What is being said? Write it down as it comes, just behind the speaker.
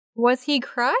Was he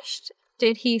crushed?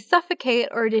 Did he suffocate,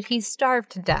 or did he starve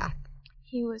to death?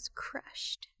 He was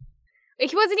crushed.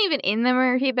 He wasn't even in the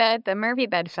Murphy bed. The Murphy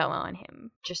bed fell on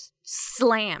him. Just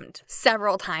slammed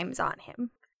several times on him.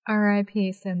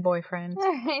 R.I.P. Sin boyfriend.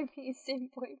 R.I.P. Sin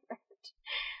boyfriend.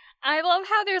 I love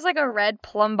how there's like a red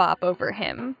plumb bop over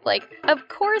him. Like, of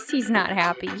course he's not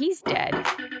happy. He's dead.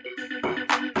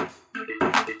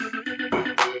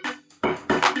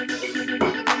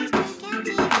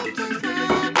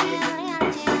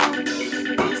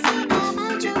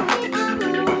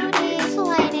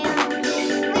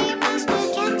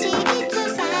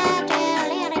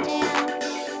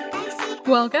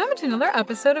 Welcome to another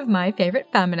episode of My Favorite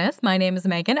Feminist. My name is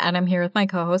Megan, and I'm here with my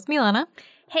co-host, Milana.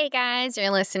 Hey guys,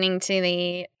 you're listening to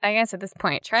the, I guess at this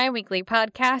point, tri-weekly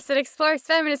podcast that explores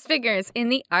feminist figures in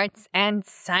the arts and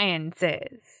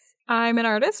sciences. I'm an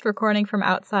artist recording from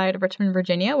outside of Richmond,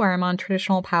 Virginia, where I'm on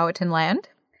traditional Powhatan land.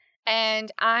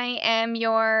 And I am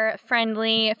your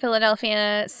friendly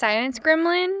Philadelphia science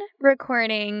gremlin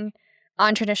recording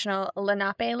on traditional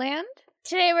Lenape land.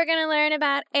 Today we're going to learn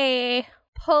about a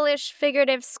Polish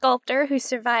figurative sculptor who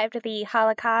survived the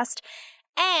Holocaust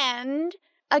and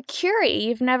a Curie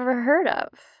you've never heard of.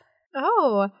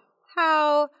 Oh,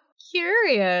 how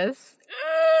curious.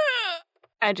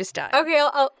 I just died. Okay,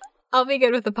 I'll be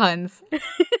good with the puns.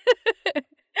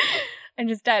 I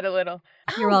just died a little.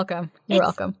 You're welcome. You're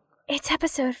welcome. It's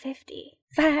episode 50.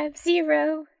 50.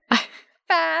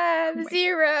 50. 50.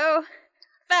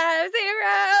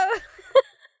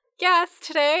 Yes,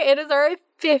 today it is our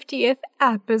 50th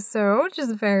episode, which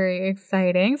is very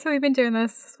exciting. So we've been doing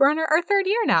this, we're on our third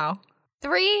year now.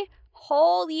 3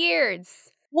 whole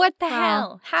years. What the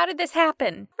hell? How did this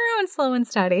happen? We're going slow and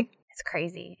steady. It's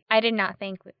crazy. I did not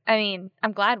think, I'm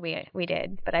glad we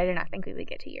did, but I did not think we would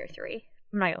get to year 3.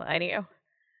 I'm not gonna lie to you.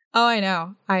 Oh, I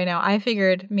know. I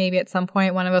figured maybe at some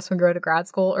point one of us would go to grad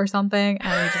school or something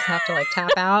and we just have to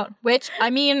tap out, which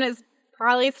is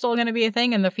probably still going to be a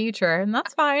thing in the future, and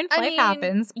that's fine. Life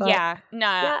happens. But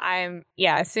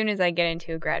as soon as I get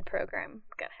into a grad program,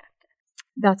 I'm going to have to.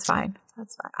 That's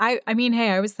fine. Hey,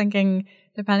 I was thinking,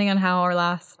 depending on how our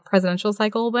last presidential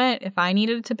cycle went, if I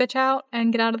needed to bitch out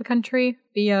and get out of the country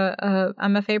via a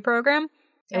MFA program,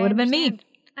 it would have been me.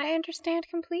 I understand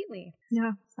completely.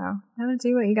 Yeah, so you gotta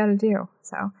do what you gotta do.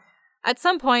 So at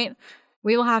some point,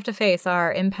 we will have to face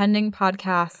our impending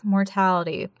podcast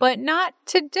mortality, but not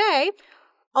today.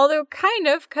 Although kind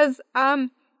of, because I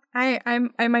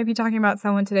might be talking about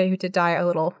someone today who did die a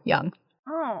little young.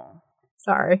 Oh.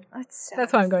 Sorry.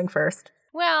 That's why I'm going first.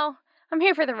 Well, I'm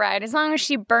here for the ride, as long as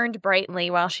she burned brightly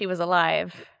while she was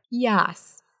alive.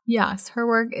 Yes. Her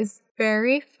work is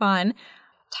very fun.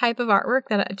 Type of artwork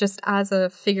that just as a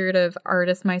figurative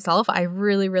artist myself, I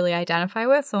really, really identify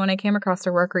with. So when I came across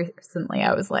her work recently,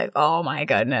 I was like, oh my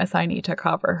goodness, I need to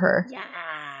cover her. Yes.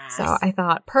 So I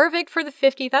thought, perfect for the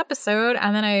 50th episode.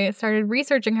 And then I started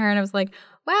researching her and I was like,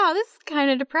 wow, this is kind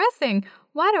of depressing.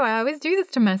 Why do I always do this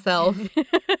to myself?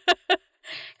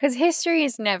 Because history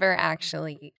is never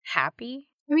actually happy.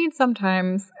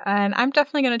 Sometimes. And I'm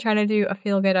definitely going to try to do a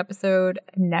feel-good episode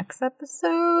next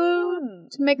episode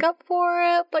to make up for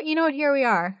it. But you know what? Here we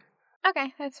are.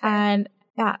 Okay, that's fair. And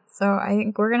yeah, so I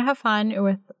think we're going to have fun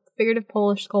with a figurative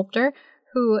Polish sculptor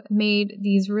who made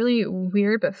these really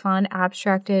weird but fun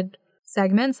abstracted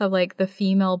segments of the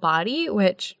female body,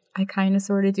 which I kind of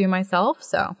sort of do myself.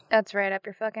 So that's right up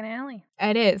your fucking alley.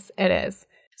 It is.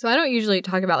 So I don't usually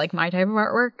talk about my type of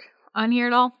artwork on here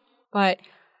at all, but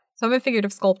so I'm a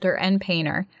figurative sculptor and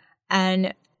painter,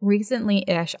 and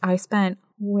recently-ish, I spent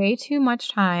way too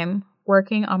much time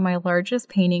working on my largest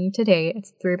painting to date.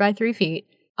 It's 3 by 3 feet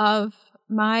of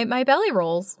my belly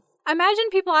rolls. Imagine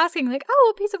people asking, oh,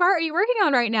 what piece of art are you working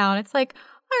on right now? And it's all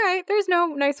right, there's no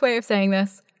nice way of saying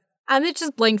this. And it's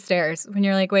just blank stares when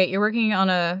you're wait, you're working on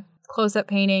a close-up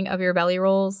painting of your belly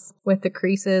rolls with the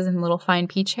creases and little fine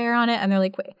peach hair on it. And they're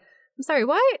wait, I'm sorry,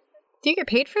 what? Do you get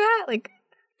paid for that?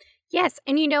 Yes,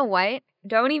 and you know what?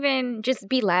 Don't even just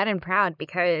be loud and proud,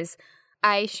 because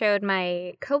I showed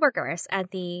my coworkers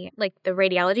at the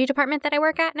radiology department that I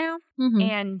work at now,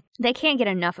 and they can't get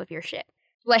enough of your shit.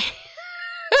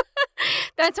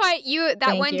 That's why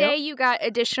day you got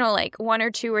additional 1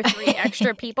 or 2 or 3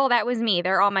 extra people. That was me.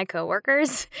 They're all my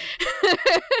coworkers.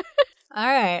 All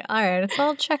right. It's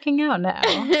all checking out now.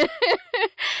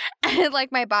 And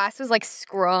my boss was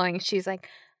scrolling. She's like,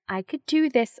 I could do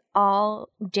this all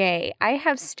day. I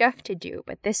have stuff to do,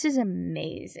 but this is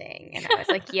amazing. And I was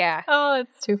like, yeah. Oh,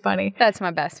 it's too funny. That's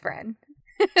my best friend.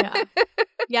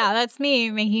 Yeah, that's me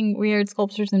making weird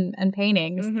sculptures and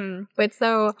paintings. Mm-hmm. But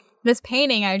so this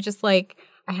painting, I just I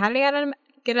had to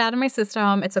get it out of my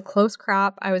system. It's a close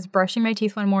crop. I was brushing my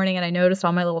teeth one morning and I noticed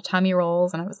all my little tummy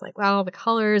rolls and I was like, wow, the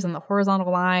colors and the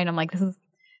horizontal line. I'm like, this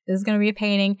is going to be a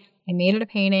painting. I made it a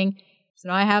painting. So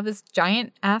now I have this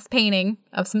giant ass painting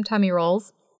of some tummy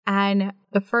rolls. And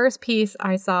the first piece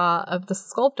I saw of the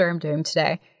sculptor I'm doing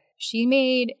today, she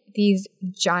made these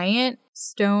giant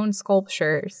stone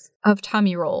sculptures of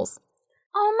tummy rolls.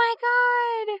 Oh my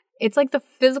God. It's like the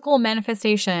physical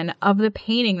manifestation of the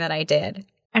painting that I did.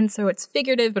 And so it's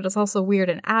figurative, but it's also weird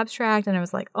and abstract. And I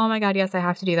was like, oh my God, yes, I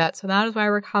have to do that. So that is why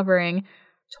we're covering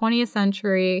 20th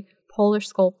century Polish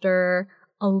sculptor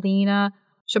Alina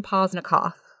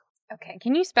Shapoznikoff. Okay,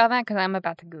 can you spell that? Because I'm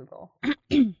about to Google.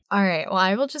 All right. Well,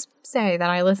 I will just say that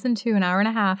I listened to an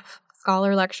 1.5-hour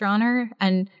scholar lecture on her,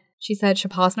 and she said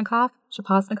Shapoznikoff.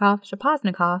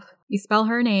 You spell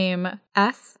her name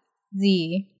Szapocznikow.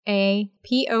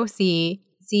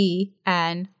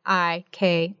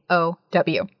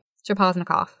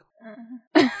 Shapoznikoff.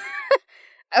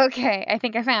 Okay, I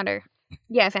think I found her.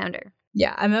 Yeah, I found her.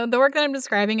 Yeah, and the work that I'm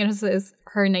describing is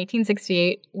her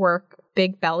 1968 work,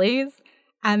 Big Bellies.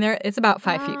 And it's about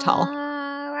 5 feet tall.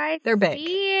 They're big.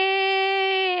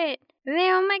 See it.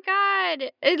 Oh my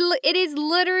God. It is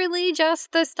literally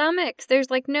just the stomachs. There's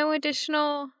like no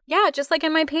additional. Yeah, just like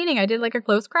in my painting, I did like a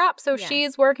close crop. So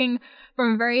she's working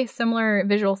from a very similar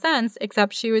visual sense,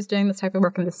 except she was doing this type of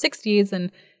work in the 60s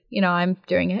and, I'm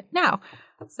doing it now.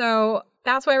 So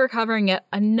that's why we're covering yet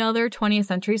another 20th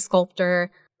century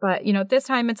sculptor. But, this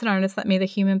time it's an artist that made the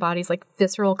human body's like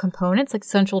visceral components like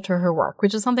central to her work,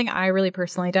 which is something I really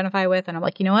personally identify with. And I'm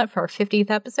like, you know what? For our 50th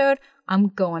episode, I'm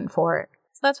going for it.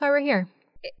 So that's why we're here.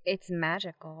 It's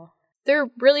magical.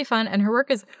 They're really fun. And her work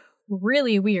is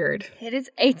really weird. It is.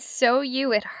 It's so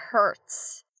you. It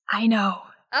hurts. I know.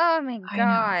 Oh my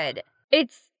God.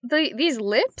 It's these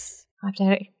lips.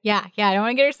 Yeah. I don't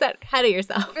want to get ahead of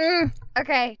yourself.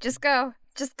 Okay. Just go.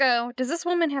 Does this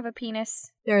woman have a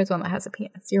penis? There is one that has a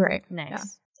penis. You're right.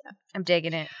 Nice. Yeah. I'm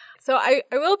digging it. So I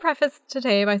will preface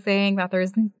today by saying that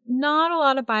there's not a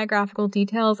lot of biographical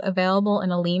details available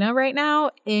in Alina right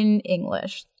now in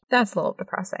English. That's a little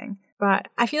depressing. But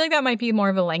I feel like that might be more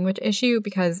of a language issue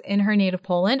because in her native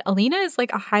Poland, Alina is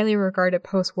like a highly regarded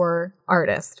post-war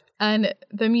artist. And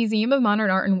the Museum of Modern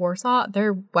Art in Warsaw,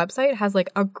 their website has like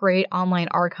a great online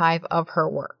archive of her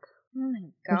work. Oh my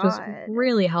God. Which is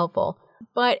really helpful.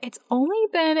 But it's only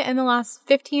been in the last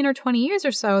 15 or 20 years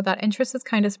or so that interest has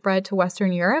kind of spread to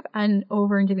Western Europe and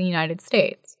over into the United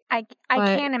States. I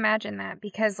can't imagine that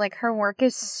because, like, her work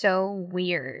is so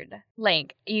weird.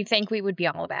 Like, you think we would be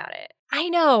all about it. I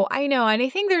know. And I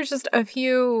think there's just a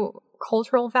few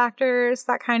cultural factors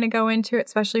that kind of go into it,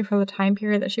 especially for the time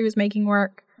period that she was making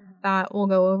work that we'll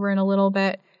go over in a little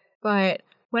bit. But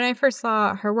when I first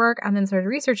saw her work and then started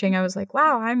researching, I was like,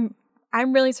 wow,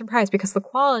 I'm really surprised because the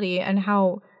quality and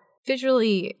how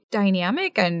visually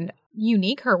dynamic and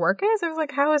unique her work is. I was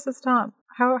like, how is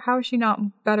she not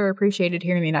better appreciated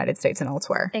here in the United States and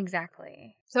elsewhere?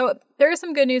 Exactly. So there is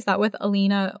some good news that with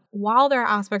Alina, while there are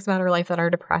aspects about her life that are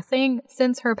depressing,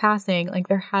 since her passing, like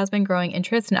there has been growing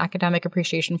interest and academic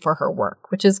appreciation for her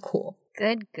work, which is cool.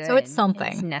 Good. So it's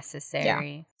something. It's necessary.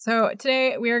 Yeah. So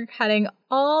today we are heading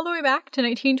all the way back to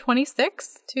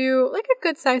 1926 to like a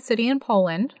good-sized city in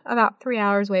Poland, about 3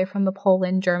 hours away from the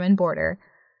Poland-German border.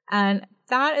 And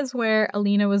that is where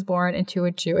Alina was born into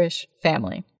a Jewish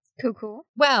family. Cool.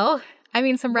 Well, I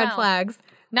mean, some red flags.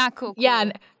 Not cool.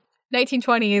 Yeah,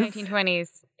 1920s. 1920s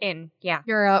in,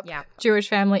 Europe, Jewish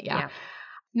family, yeah.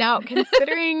 Now,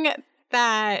 considering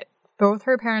that both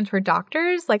her parents were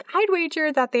doctors, like I'd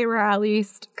wager that they were at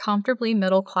least comfortably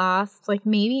middle class, like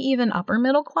maybe even upper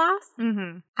middle class.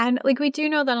 Mm-hmm. And like we do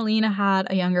know that Alina had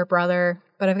a younger brother,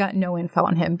 but I've got no info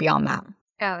on him beyond that.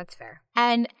 Oh, that's fair.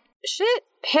 And shit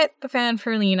hit the fan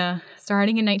for Alina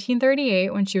starting in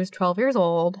 1938 when she was 12 years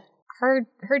old. Her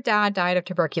dad died of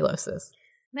tuberculosis.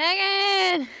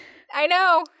 Megan! I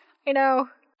know.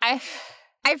 I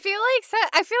feel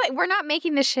like we're not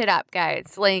making this shit up,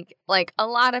 guys. Like a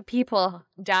lot of people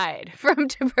died from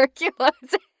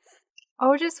tuberculosis.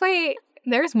 Oh, just wait.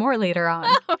 There's more later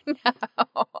on. Oh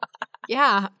no.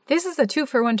 Yeah, this is a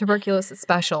 2-for-1 tuberculosis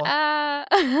special.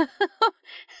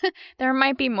 There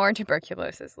might be more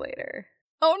tuberculosis later.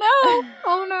 Oh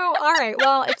no. All right.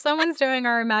 Well, if someone's doing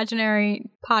our imaginary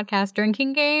podcast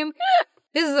drinking game,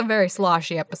 this is a very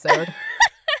sloshy episode.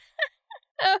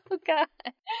 Oh God.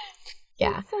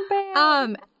 Yeah. That's so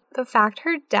bad. The fact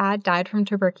her dad died from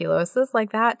tuberculosis,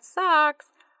 like that sucks.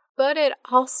 But it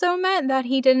also meant that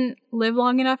he didn't live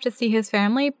long enough to see his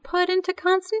family put into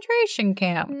concentration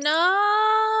camps. No.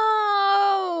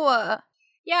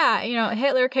 Yeah,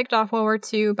 Hitler kicked off World War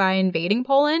II by invading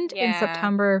Poland in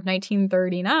September of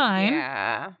 1939.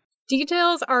 Yeah.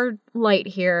 Details are light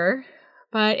here,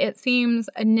 but it seems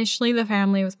initially the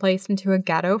family was placed into a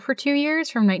ghetto for 2 years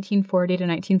from 1940 to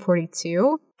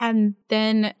 1942, and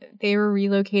then they were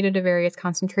relocated to various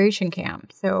concentration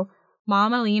camps. So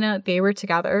Mom, Alina, they were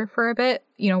together for a bit,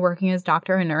 working as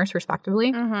doctor and nurse,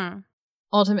 respectively. Mm-hmm.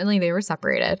 Ultimately, they were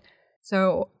separated.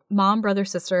 So mom, brother,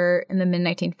 sister, in the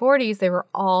mid-1940s, they were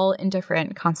all in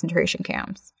different concentration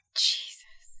camps. Jesus.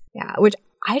 Yeah, which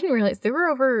I didn't realize there were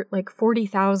over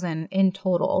 40,000 in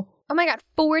total. Oh my God,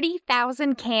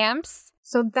 40,000 camps?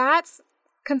 So that's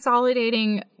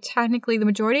consolidating. Technically, the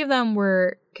majority of them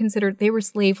were considered, they were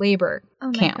slave labor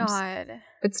camps. Oh my God.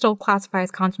 But still classified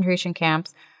as concentration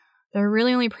camps. There were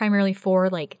really only primarily 4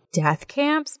 death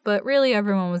camps, but really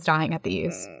everyone was dying at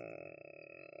these.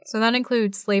 So that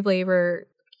includes slave labor,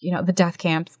 the death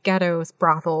camps, ghettos,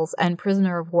 brothels, and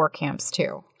prisoner of war camps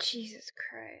too. Jesus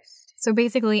Christ. So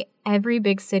basically every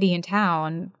big city and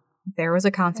town, there was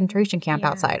a concentration camp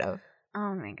outside of.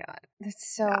 Oh my God.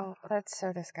 That's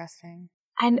so disgusting.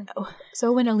 And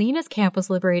so when Alina's camp was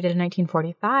liberated in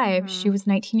 1945, she was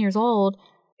 19 years old.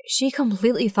 She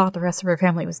completely thought the rest of her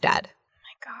family was dead. Oh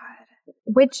my God.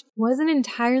 Which wasn't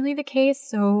entirely the case.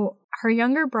 So her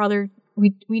younger brother,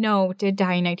 we know, did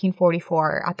die in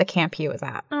 1944 at the camp he was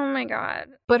at. Oh my God.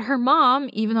 But her mom,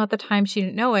 even though at the time she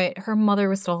didn't know it, her mother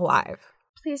was still alive.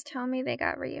 Please tell me they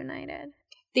got reunited.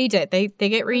 They did. They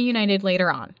get reunited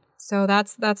later on. So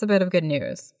that's a bit of good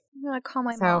news. I'm going to call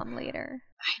my mom later.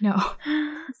 I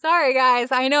know. Sorry,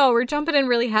 guys. I know. We're jumping in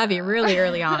really heavy, really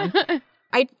early on.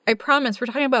 I promise. We're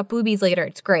talking about boobies later.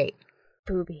 It's great.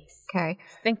 Boobies. Okay.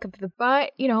 Think of the...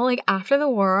 But, after the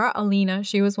war, Alina,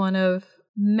 she was one of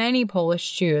many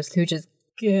Polish Jews who just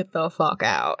get the fuck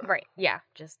out. Right. Yeah.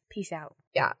 Just peace out.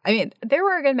 Yeah. I mean, there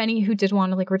were a good many who did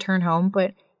want to return home,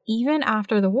 but even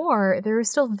after the war, there was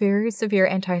still very severe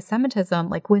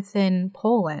anti-Semitism within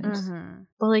Poland. Mm-hmm.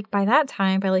 But by that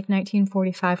time, by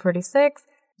 1945, 46,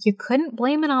 you couldn't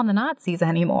blame it on the Nazis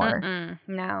anymore.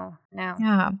 No.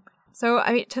 Yeah. So,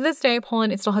 I mean, to this day,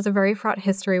 Poland, it still has a very fraught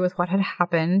history with what had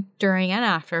happened during and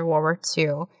after World War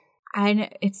II. And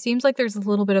it seems like there's a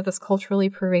little bit of this culturally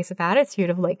pervasive attitude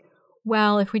of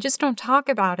well, if we just don't talk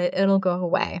about it, it'll go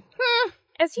away.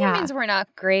 As humans, we're not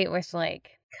great with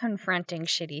confronting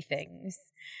shitty things.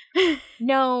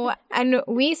 No, and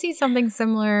we see something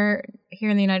similar here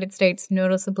in the United States,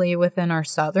 noticeably within our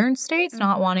southern states,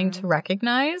 not wanting to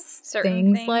recognize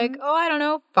certain things like, I don't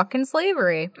know, fucking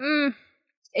slavery.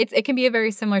 It can be a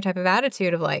very similar type of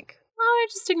attitude of I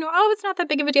just ignore. It's not that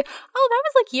big of a deal. That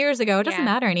was years ago. It doesn't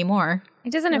matter anymore.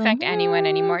 It doesn't affect anyone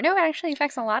anymore. No, it actually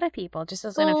affects a lot of people. It just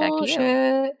doesn't affect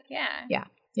you.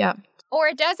 Yeah. Or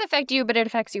it does affect you, but it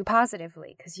affects you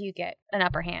positively because you get an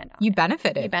upper hand. You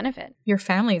benefited. You benefit. Your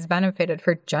family's benefited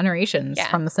for generations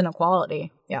from this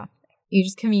inequality. Yeah. You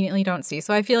just conveniently don't see.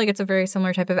 So I feel it's a very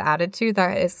similar type of attitude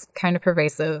that is kind of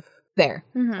pervasive there.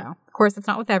 Mm-hmm. So, of course, it's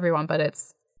not with everyone, but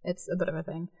it's a bit of a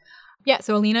thing. Yeah,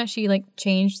 so Alina, she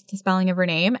changed the spelling of her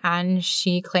name, and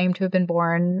she claimed to have been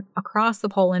born across the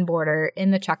Poland border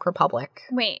in the Czech Republic.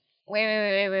 Wait.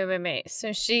 So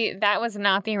that was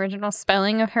not the original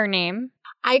spelling of her name?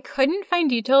 I couldn't find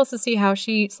details to see how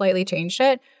she slightly changed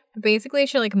it, but basically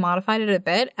she modified it a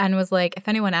bit and was if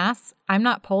anyone asks, I'm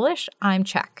not Polish, I'm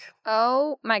Czech.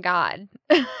 Oh my God.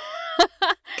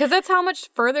 Because that's how much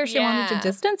further she wanted to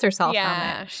distance herself from it.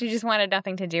 Yeah, she just wanted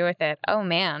nothing to do with it. Oh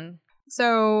man.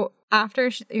 So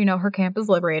after, her camp is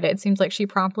liberated, it seems like she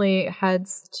promptly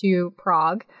heads to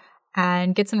Prague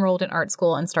and gets enrolled in art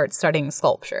school and starts studying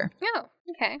sculpture. Oh,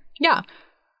 okay. Yeah.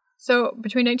 So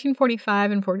between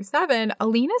 1945 and 47,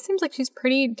 Alina seems like she's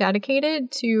pretty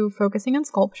dedicated to focusing on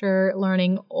sculpture,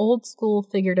 learning old school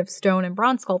figurative stone and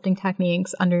bronze sculpting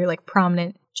techniques under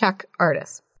prominent Czech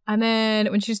artists. And then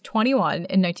when she's 21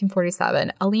 in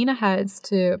 1947, Alina heads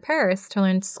to Paris to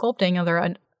learn sculpting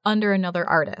under another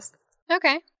artist.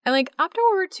 Okay. And after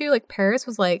World War II, Paris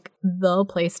was the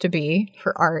place to be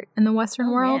for art in the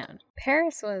Western world. Man.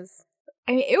 Paris was...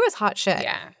 I mean, it was hot shit.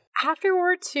 Yeah. After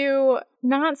World War II,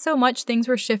 not so much. Things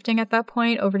were shifting at that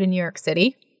point over to New York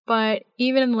City. But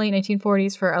even in the late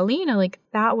 1940s for Alina,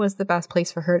 that was the best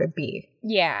place for her to be.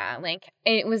 Yeah,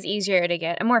 it was easier to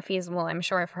get, and more feasible, I'm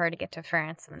sure, for her to get to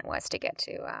France than it was to get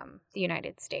to the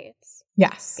United States.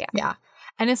 Yes. Yeah.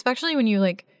 And especially when you,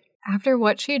 after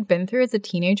what she had been through as a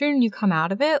teenager and you come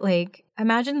out of it,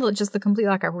 imagine just the complete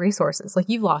lack of resources.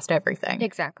 You've lost everything.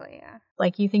 Exactly, yeah.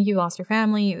 You think you've lost your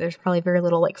family. There's probably very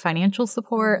little, financial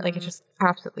support. It's just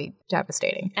absolutely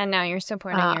devastating. And now you're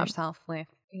supporting yourself with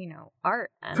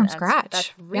art. And from scratch.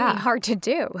 That's really hard to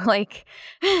do. Like,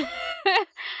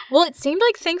 well, it seemed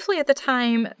like thankfully at the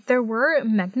time there were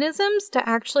mechanisms to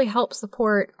actually help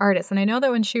support artists. And I know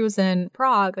that when she was in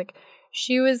Prague, like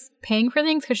she was paying for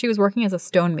things because she was working as a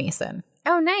stonemason.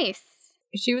 Oh, nice.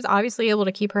 She was obviously able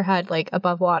to keep her head like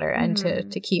above water and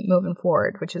to keep moving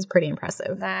forward, which is pretty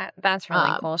impressive. That's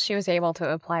really cool. She was able to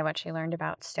apply what she learned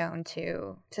about stone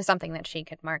to something that she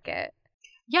could market.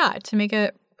 Yeah, to make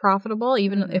it profitable,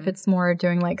 even if it's more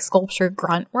doing like sculpture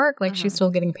grunt work, like she's still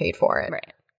getting paid for it.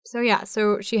 Right.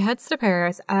 So she heads to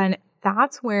Paris, and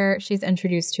that's where she's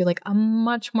introduced to like a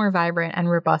much more vibrant and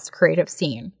robust creative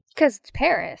scene. Because it's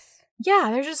Paris. Yeah,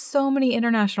 there's just so many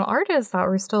international artists that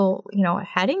were still,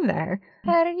 heading there.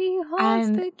 Paris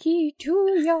holds the key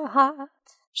to your heart.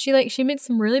 She made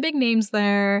some really big names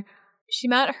there. She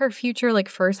met her future like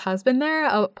first husband there,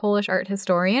 a Polish art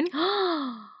historian.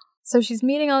 So she's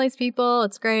meeting all these people.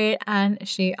 It's great. And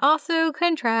she also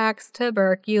contracts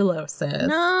tuberculosis.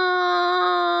 No.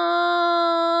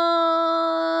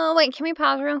 Wait, can we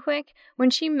pause real quick? When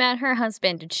she met her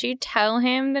husband, did she tell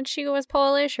him that she was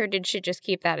Polish, or did she just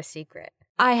keep that a secret?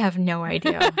 I have no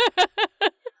idea.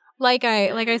 Like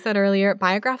I said earlier,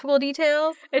 biographical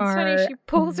details. It's funny. She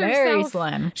pulls herself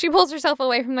slim. She pulls herself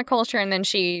away from the culture, and then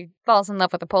she falls in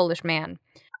love with a Polish man.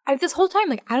 This whole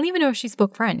time, I don't even know if she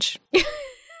spoke French.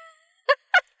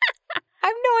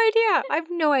 I have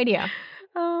no idea.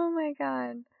 Oh my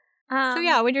god. So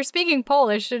yeah, when you're speaking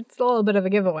Polish, it's a little bit of a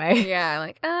giveaway. Yeah,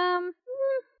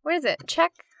 what is it?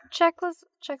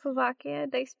 Czechoslovakia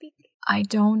they speak? I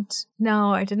don't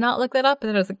know. I did not look that up, but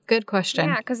that was a good question.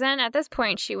 Yeah, because then at this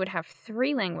point she would have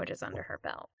 3 languages under her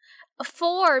belt.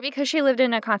 4 because she lived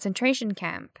in a concentration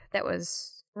camp that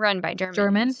was run by Germans.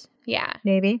 German? Yeah.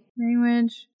 Maybe.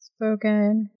 Language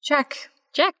spoken. Czech.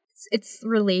 It's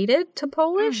related to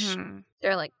Polish. Mm-hmm.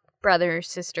 They're like brother,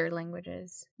 sister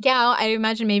languages. Yeah, I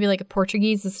imagine maybe like a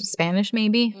Portuguese is Spanish,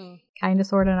 maybe. Kind of,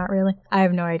 sort of, not really. I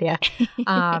have no idea.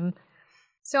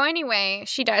 So anyway,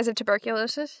 she dies of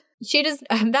tuberculosis? She does.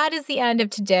 That is the end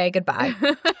of today. Goodbye.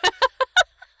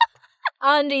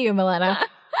 On to you, Milena.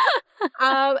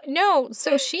 No,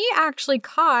 so she actually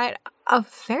caught a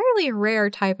fairly rare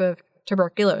type of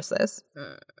tuberculosis.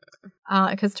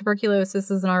 Because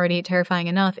tuberculosis isn't already terrifying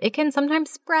enough. It can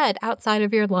sometimes spread outside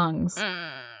of your lungs.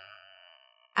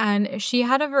 And she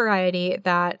had a variety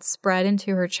that spread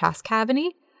into her chest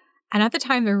cavity. And at the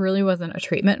time, there really wasn't a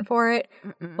treatment for it.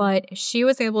 But she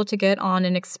was able to get on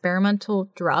an experimental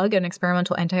drug, an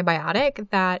experimental antibiotic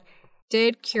that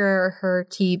did cure her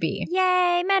TB.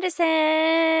 Yay,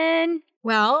 medicine!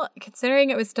 Well, considering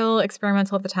it was still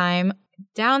experimental at the time,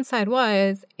 downside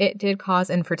was it did cause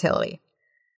infertility.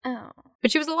 Oh.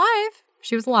 But she was alive.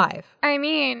 She was alive. I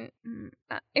mean,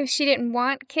 if she didn't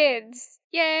want kids,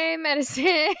 yay,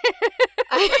 medicine.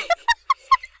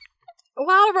 A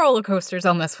lot of roller coasters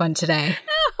on this one today.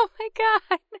 Oh my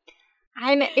god.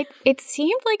 And it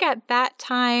seemed like at that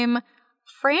time,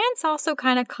 France also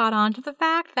kind of caught on to the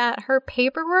fact that her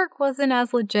paperwork wasn't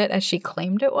as legit as she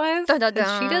claimed it was.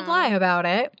 Because she did lie about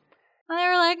it. And they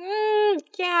were like,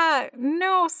 yeah,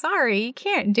 no, sorry, you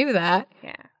can't do that.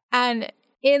 Yeah. And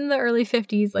in the early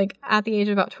 50s, like at the age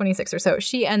of about 26 or so,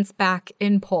 she ends back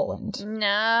in Poland.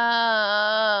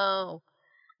 No.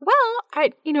 Well,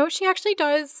 she actually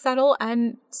does settle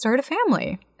and start a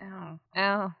family.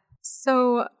 Oh.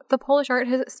 So the Polish art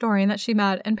historian that she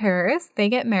met in Paris, they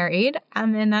get married.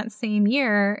 And in that same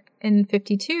year, in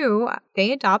 52,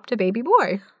 they adopt a baby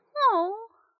boy. Oh.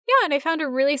 Yeah, and I found a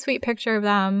really sweet picture of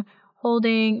them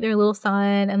holding their little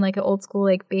son and like an old school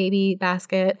like baby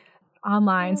basket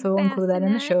online. So we'll include that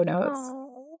in the show notes.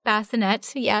 Oh.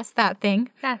 Bassinet, yes, that thing.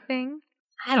 That thing.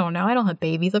 I don't know. I don't have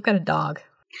babies. I've got a dog.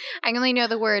 I only know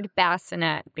the word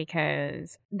bassinet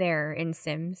because they're in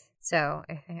Sims. So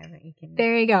if I have it, you can.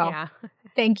 There you go. Yeah.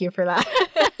 Thank you for that.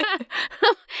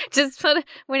 Just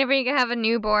whenever you have a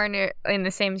newborn in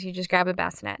the Sims, you just grab a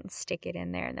bassinet and stick it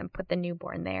in there and then put the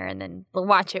newborn there and then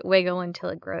watch it wiggle until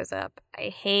it grows up. I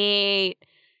hate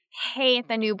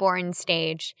the newborn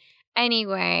stage.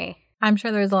 Anyway. I'm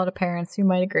sure there's a lot of parents who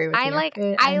might agree with you.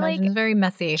 I imagine it's very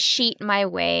messy. Cheat my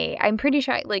way. I'm pretty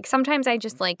sure, sometimes I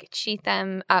just, cheat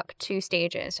them up 2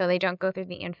 stages. So they don't go through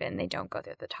the infant and they don't go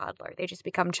through the toddler. They just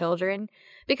become children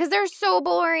because they're so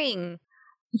boring.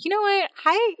 You know what?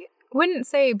 I wouldn't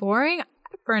say boring.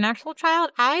 For an actual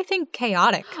child, I think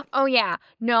chaotic. Oh, yeah.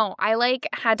 No, I,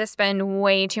 had to spend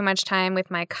way too much time with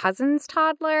my cousin's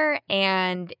toddler,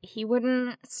 and he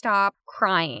wouldn't stop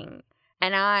crying.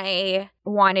 And I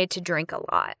wanted to drink a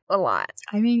lot.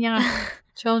 I mean, yeah.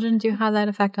 Children do have that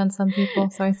effect on some people,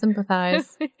 so I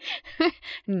sympathize.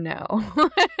 No.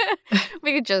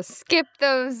 We could just skip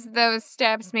those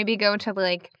steps, maybe go to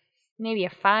like maybe a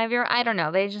 5-year. I don't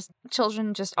know.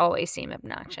 Children just always seem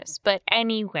obnoxious. But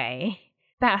anyway,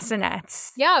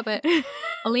 bassinets. Yeah, but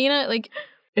Alina, like,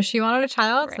 she wanted a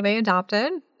child, so they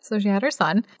adopted. So she had her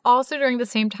son. Also during the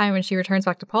same time when she returns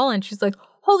back to Poland, she's like,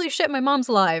 holy shit, my mom's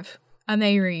alive. And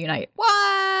they reunite.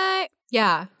 What?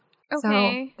 Yeah.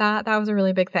 Okay. So that was a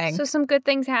really big thing. So some good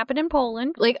things happened in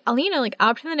Poland. Like, Alina, like,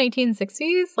 up to the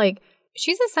 1960s, like,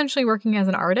 she's essentially working as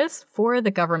an artist for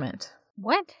the government.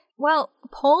 What? Well,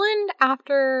 Poland,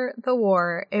 after the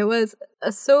war, it was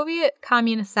a Soviet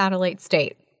communist satellite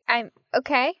state.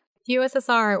 Okay. The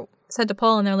USSR said to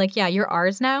Poland, they're like, yeah, you're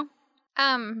ours now.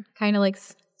 Kind of like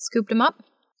scooped them up.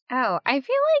 Oh, I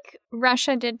feel like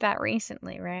Russia did that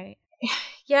recently, right?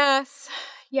 Yes.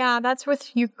 Yeah, that's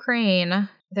with Ukraine.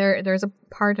 There's a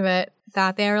part of it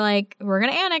that they're like, we're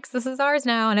going to annex. This is ours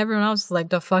now. And everyone else is like,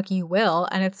 the fuck you will.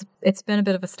 And it's been a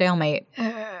bit of a stalemate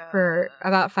for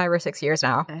about 5 or 6 years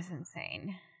now. That's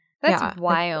insane. That's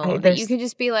wild. Like, that you could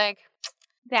just be like,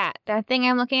 that thing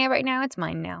I'm looking at right now, it's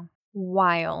mine now.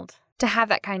 Wild to have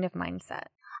that kind of mindset.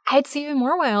 It's even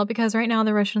more wild because right now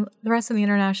the rest of the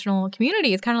international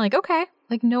community is kind of like, okay,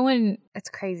 like It's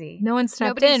crazy. No one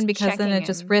stepped Nobody's in because then it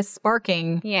just risks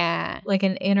sparking like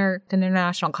an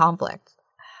international conflict.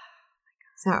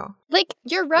 So, like,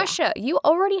 you're Russia. You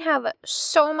already have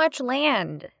so much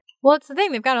land. Well, it's the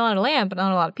thing. They've got a lot of land, but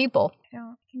not a lot of people.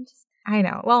 I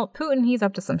know. Well, Putin, he's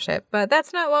up to some shit, but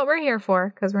that's not what we're here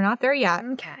for because we're not there yet.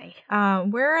 Okay.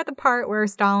 We're at the part where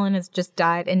Stalin has just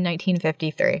died in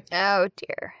 1953. Oh,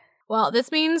 dear. Well,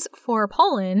 this means for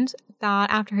Poland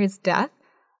that after his death,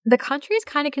 the country is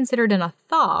kind of considered in a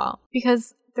thaw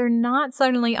because they're not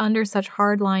suddenly under such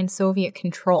hardline Soviet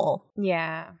control.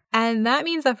 Yeah. And that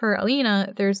means that for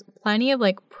Alina, there's plenty of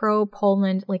like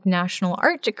pro-Poland like national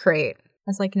art to create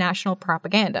as like national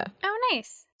propaganda. Oh,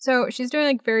 nice. So she's doing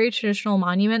like very traditional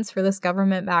monuments for this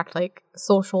government-backed like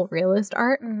social realist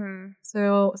art. Mm-hmm.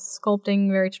 So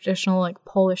sculpting very traditional like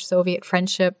Polish-Soviet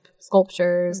friendship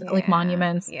sculptures, like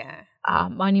monuments. Yeah.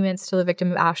 Monuments to the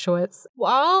victim of Auschwitz.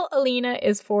 While Alina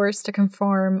is forced to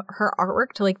conform her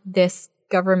artwork to like this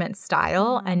government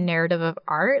style and narrative of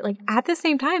art, like at the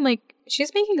same time, like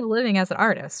she's making a living as an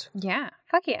artist. Yeah.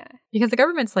 Fuck yeah. Because the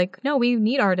government's like, no, we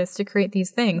need artists to create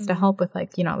these things to help with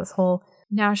like, you know, this whole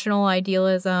national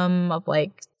idealism of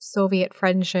like Soviet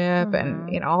friendship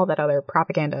and, you know, all that other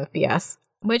propaganda BS.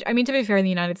 Which, I mean, to be fair, in the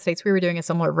United States, we were doing a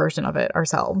similar version of it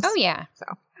ourselves. Oh, yeah. So,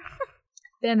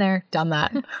 been there, done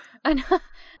that.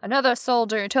 Another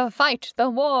soldier to fight the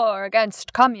war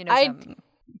against communism.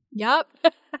 Yep.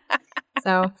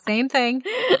 So, same thing.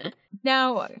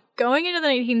 Now, going into the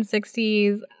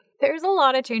 1960s, there's a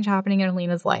lot of change happening in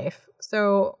Alina's life.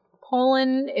 So,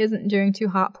 Poland isn't doing too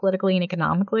hot politically and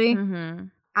economically. Mm-hmm.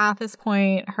 At this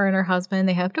point, her and her husband,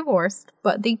 they have divorced,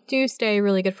 but they do stay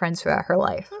really good friends throughout her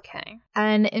life. Okay.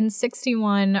 And in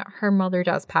 1961, her mother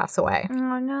does pass away.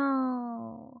 Oh,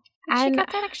 no. And she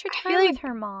got that extra time with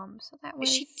her mom, so that was...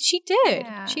 She did.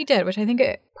 Yeah. She did, which I think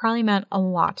it probably meant a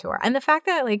lot to her. And the fact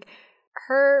that, like,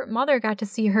 her mother got to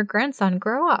see her grandson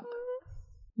grow up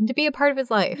and to be a part of his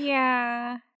life.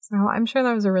 Yeah. So I'm sure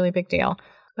that was a really big deal.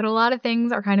 But a lot of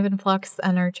things are kind of in flux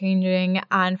and are changing.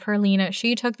 And for Alina,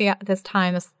 she took this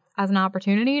time as an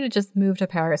opportunity to just move to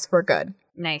Paris for good.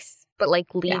 Nice. But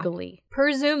like legally. Yeah.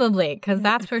 Presumably, because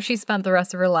that's where she spent the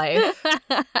rest of her life.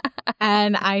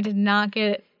 And I did not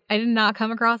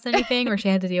come across anything where she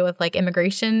had to deal with like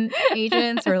immigration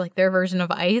agents or like their version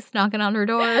of ICE knocking on her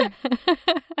door.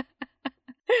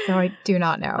 So I do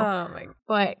not know. Oh my God.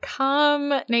 But come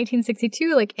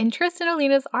 1962, like interest in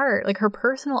Alina's art, like her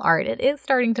personal art, it is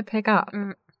starting to pick up.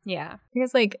 Yeah.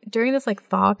 Because like during this like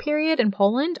thaw period in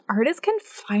Poland, artists can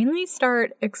finally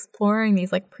start exploring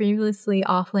these like previously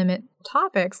off-limit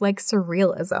topics like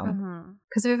surrealism.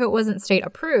 Because if it wasn't state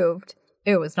approved,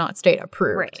 it was not state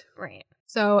approved. Right.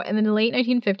 So in the late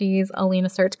 1950s, Alina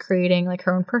starts creating like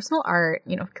her own personal art,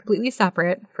 you know, completely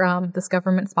separate from this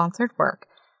government-sponsored work.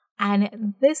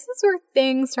 And this is where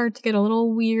things start to get a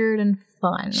little weird and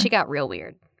fun. She got real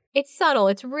weird. It's subtle.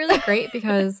 It's really great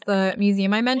because the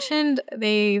museum I mentioned,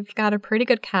 they've got a pretty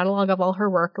good catalog of all her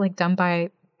work, like done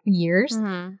by years.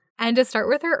 And to start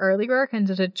with her early work and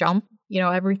to jump, you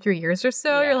know, every 3 years or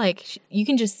so, you're like, you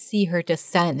can just see her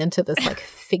descend into this like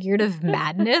figurative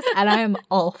madness, and I am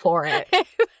all for it.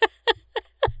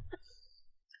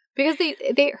 Because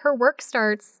her work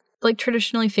starts like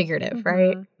traditionally figurative,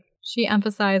 right? She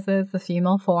emphasizes the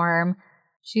female form.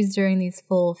 She's doing these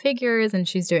full figures and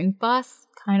she's doing busts,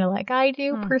 kind of like I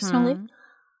do personally.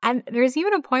 And there's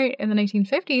even a point in the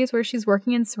 1950s where she's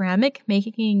working in ceramic,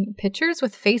 making pictures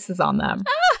with faces on them.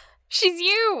 She's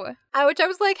you. Which I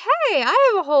was like, hey,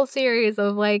 I have a whole series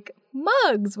of like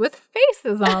mugs with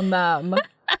faces on them.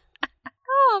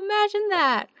 Oh, imagine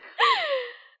that.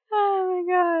 Oh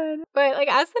my god. But like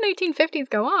as the 1950s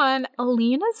go on,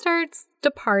 Alina starts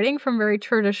departing from very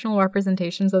traditional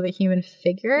representations of the human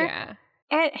figure. Yeah.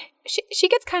 And she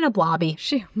gets kind of blobby.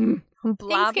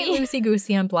 Blobby. Things get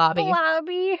loosey-goosey and blobby.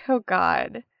 Blobby. Oh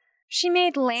god. She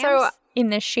made lamps in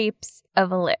the shapes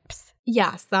of ellipse.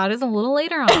 Yes, that is a little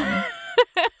later on.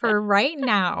 For right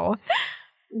now,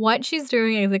 what she's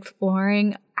doing is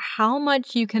exploring how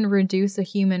much you can reduce a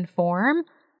human form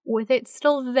with it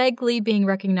still vaguely being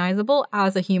recognizable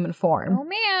as a human form. Oh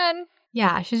man.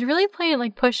 Yeah, she's really playing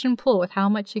like push and pull with how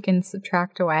much you can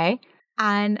subtract away.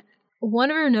 And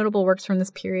one of her notable works from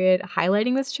this period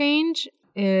highlighting this change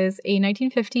is a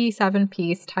 1957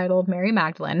 piece titled Mary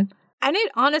Magdalene. And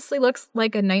it honestly looks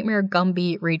like a Nightmare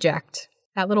Gumby reject.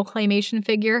 That little claymation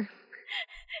figure.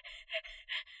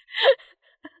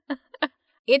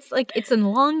 It's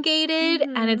elongated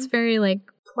and it's very like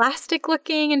plastic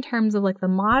looking in terms of like the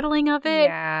modeling of it.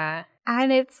 Yeah.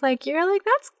 And it's like, you're like,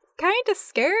 that's kind of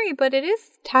scary, but it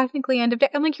is technically end of day.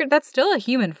 I'm like, that's still a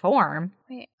human form.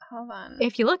 Wait, hold on.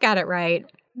 If you look at it right.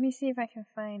 Let me see if I can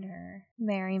find her.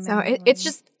 Mary So Magdalene. it's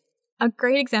just a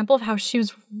great example of how she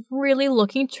was really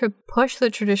looking to push the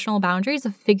traditional boundaries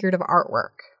of figurative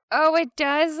artwork. Oh, it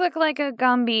does look like a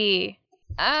Gumby.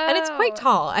 Oh. And it's quite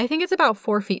tall. I think it's about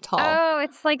 4 feet tall. Oh,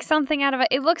 it's like something out of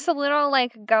it looks a little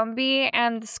like Gumby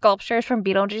and the sculptures from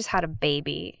Beetlejuice had a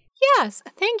baby. Yes,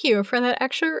 thank you for that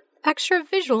extra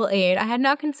visual aid I had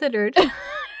not considered.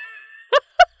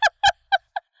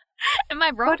 Am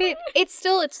I wrong? But it's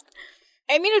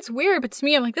weird, but to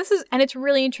me, I'm like, and it's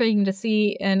really intriguing to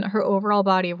see in her overall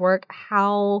body of work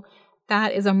how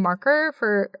that is a marker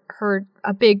for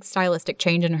a big stylistic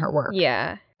change in her work.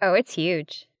 Yeah. Oh, it's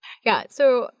huge. Yeah,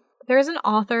 so there's an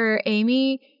author,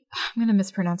 Amy, I'm going to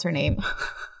mispronounce her name.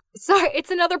 Sorry,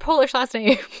 it's another Polish last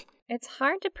name. It's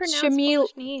hard to pronounce Polish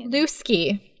names.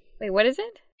 Chmielewski. Wait, what is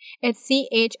it? It's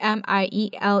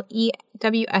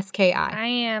Chmielewski. I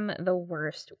am the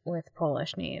worst with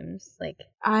Polish names. Like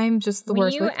I'm just the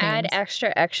worst with names. When you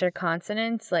add extra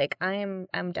consonants, like I'm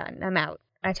done. I'm out.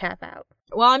 I tap out.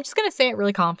 Well, I'm just going to say it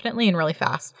really confidently and really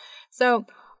fast. So,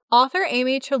 author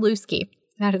Amy Chmielewski.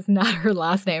 That is not her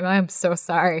last name. I'm so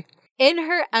sorry. In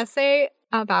her essay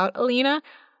about Alina,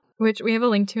 which we have a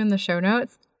link to in the show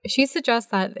notes, she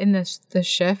suggests that in the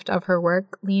shift of her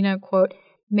work, Lena, quote,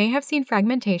 may have seen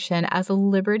fragmentation as a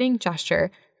liberating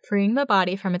gesture, freeing the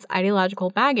body from its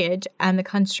ideological baggage and the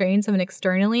constraints of an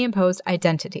externally imposed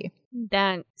identity.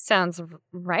 That sounds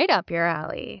right up your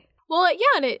alley. Well,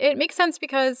 yeah, and it makes sense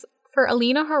because for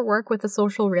Alina, her work with the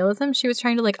social realism, she was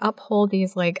trying to like uphold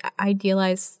these like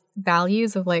idealized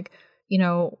values of like, you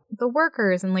know, the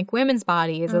workers and like women's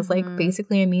bodies as like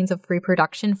basically a means of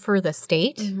reproduction for the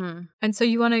state. Mm-hmm. And so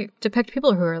you want to depict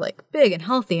people who are like big and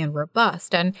healthy and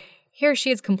robust. And here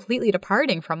she is completely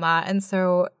departing from that. And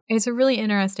so it's a really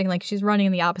interesting, like she's running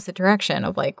in the opposite direction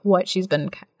of like what she's been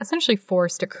essentially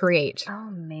forced to create.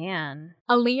 Oh, man.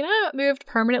 Alina moved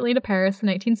permanently to Paris in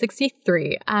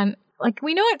 1963. And like,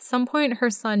 we know at some point her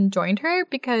son joined her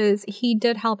because he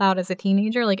did help out as a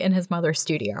teenager, like in his mother's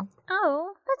studio.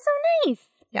 Oh, that's so nice.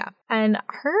 Yeah. And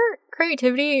her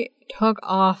creativity took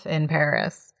off in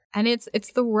Paris. And it's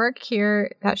the work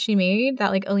here that she made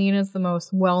that like Alina is the most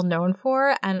well known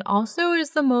for and also is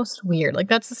the most weird. Like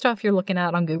that's the stuff you're looking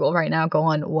at on Google right now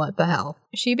going, what the hell?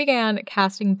 She began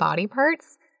casting body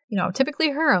parts, you know,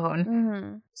 typically her own.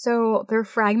 Mm-hmm. So they're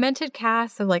fragmented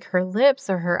casts of like her lips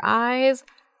or her eyes.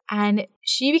 And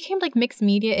she became like mixed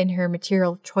media in her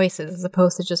material choices as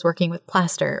opposed to just working with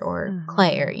plaster or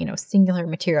clay or, you know, singular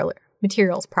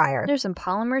materials prior. There's some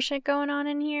polymer shit going on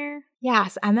in here.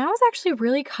 Yes, and that was actually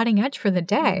really cutting edge for the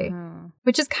day,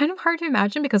 which is kind of hard to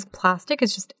imagine because plastic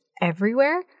is just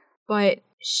everywhere. But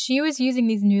she was using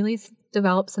these newly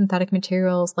developed synthetic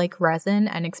materials like resin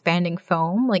and expanding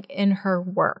foam like in her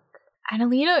work. And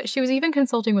Alina, she was even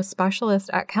consulting with specialists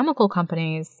at chemical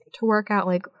companies to work out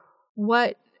like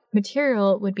what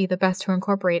material would be the best to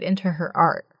incorporate into her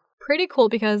art. Pretty cool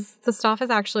because the stuff is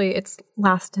actually, it's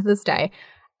lasts to this day.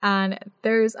 And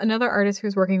there's another artist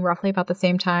who's working roughly about the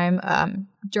same time,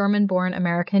 German-born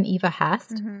American Eva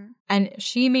Hest. Mm-hmm. And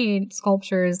she made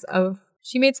sculptures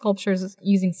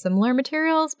using similar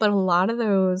materials, but a lot of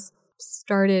those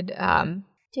started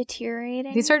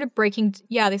deteriorating. They started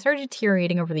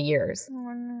deteriorating over the years.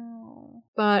 Oh no.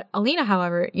 But Alina,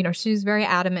 however, you know, she's very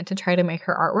adamant to try to make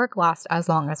her artwork last as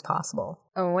long as possible.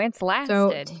 Oh, it's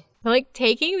lasted. So, But like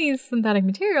taking these synthetic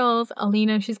materials,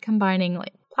 Alina, she's combining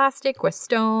like plastic with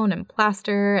stone and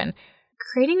plaster and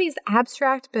creating these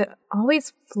abstract but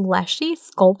always fleshy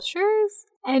sculptures.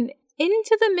 And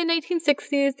into the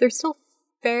mid-1960s, they're still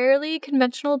fairly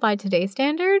conventional by today's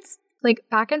standards. Like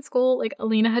back in school, like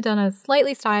Alina had done a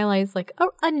slightly stylized, like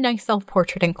a nice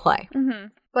self-portrait in clay. Mm-hmm.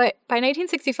 But by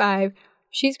 1965,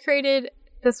 she's created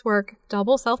this work,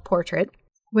 double self-portrait,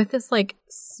 with this like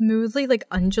smoothly like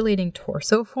undulating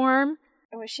torso form.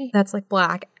 Oh, is she? That's like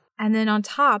black. And then on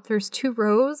top, there's 2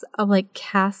 rows of like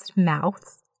cast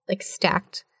mouths, like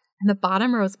stacked. And the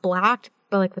bottom row is black,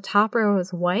 but like the top row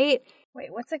is white.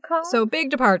 Wait, what's it called? So big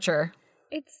departure.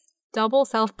 It's Double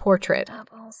self-portrait.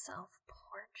 double self-portrait.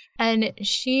 And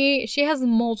she has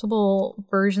multiple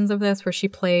versions of this where she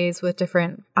plays with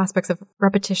different aspects of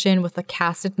repetition with the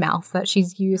casted mouths that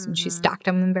she's used, and she's stacked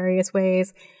them in various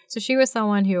ways. So she was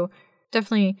someone who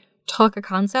definitely took a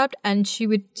concept and she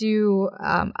would do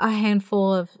a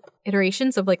handful of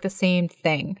iterations of like the same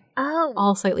thing. Oh.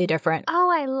 All slightly different.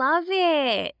 Oh, I love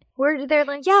it. Where they're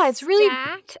like Yeah, it's really-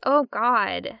 stacked? Oh,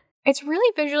 God. It's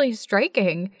really visually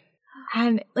striking.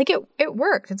 And like it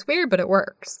works. It's weird, but it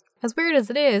works. As weird as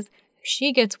it is,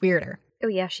 she gets weirder. Oh,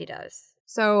 yeah, she does.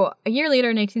 So a year later,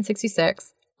 in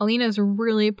 1966, Alina is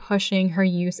really pushing her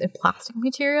use of plastic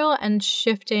material and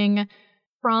shifting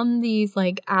from these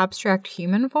like abstract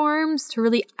human forms to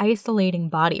really isolating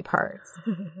body parts.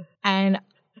 And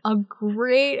a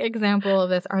great example of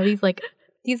this are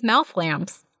these mouth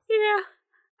lamps.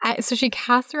 Yeah. So she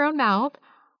casts her own mouth,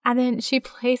 and then she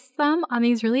placed them on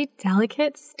these really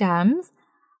delicate stems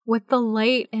with the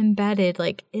light embedded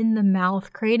like in the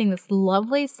mouth, creating this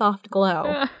lovely soft glow.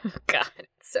 Oh, God.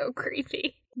 It's so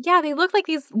creepy. Yeah, they look like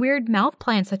these weird mouth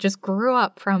plants that just grew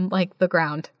up from like the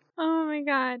ground. Oh, my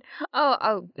God.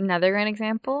 Oh, another great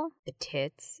example. The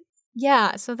tits.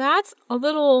 Yeah, so that's a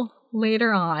little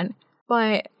later on.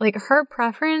 But like her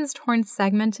preference towards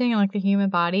segmenting like the human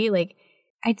body, like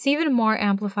it's even more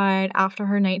amplified after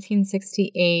her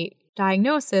 1968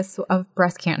 diagnosis of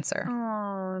breast cancer.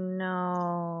 Oh,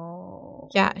 no.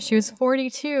 Yeah, she was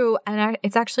 42, and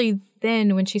it's actually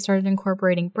then when she started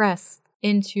incorporating breasts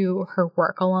into her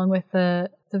work, along with the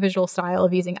visual style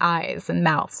of using eyes and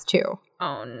mouths too.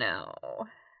 Oh, no.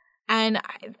 And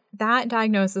that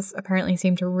diagnosis apparently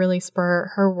seemed to really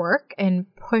spur her work and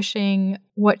pushing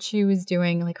what she was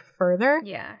doing like further.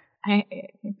 Yeah. I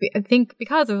think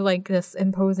because of like this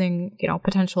imposing,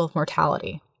 potential of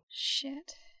mortality.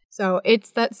 Shit. So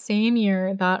it's that same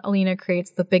year that Alina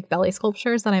creates the big belly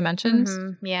sculptures that I mentioned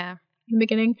Yeah. in the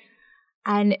beginning.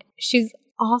 And she's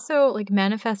also like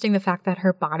manifesting the fact that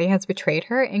her body has betrayed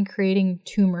her and creating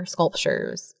tumor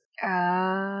sculptures.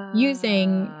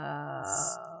 Using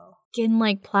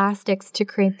skin-like plastics to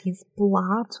create these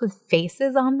blobs with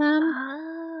faces on them.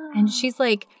 Oh. And she's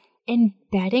like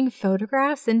embedding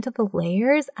photographs into the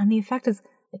layers, and the effect is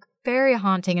like very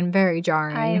haunting and very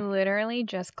jarring. I literally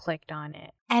just clicked on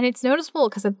it. And it's noticeable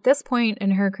because at this point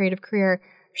in her creative career,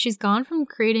 she's gone from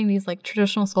creating these like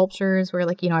traditional sculptures where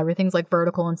like, everything's like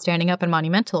vertical and standing up and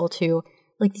monumental to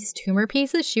like these tumor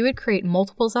pieces she would create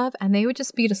multiples of, and they would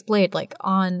just be displayed like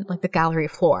on like the gallery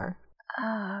floor.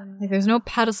 Like there's no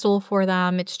pedestal for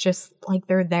them. It's just like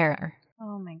they're there.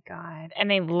 Oh my God.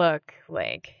 And they look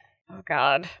like, oh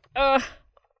God. Ugh.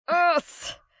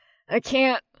 I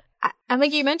can't. And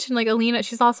like you mentioned, like Alina,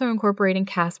 she's also incorporating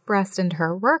cast breast into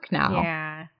her work now.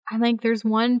 Yeah. And like there's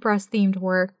one breast themed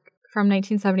work from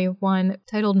 1971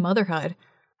 titled Motherhood.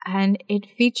 And it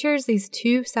features these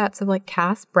 2 sets of like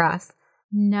cast breasts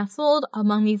nestled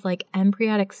among these like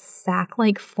embryonic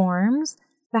sac-like forms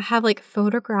that have like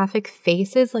photographic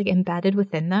faces like embedded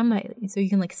within them, so you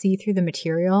can like see through the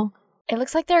material. It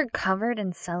looks like they're covered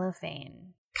in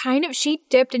cellophane. Kind of, she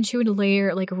dipped and she would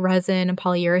layer like resin and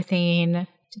polyurethane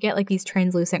to get like these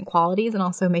translucent qualities and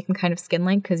also make them kind of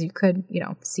skin-like because you could,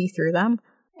 see through them.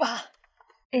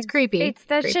 It's creepy.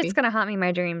 That creepy. shit's gonna haunt me in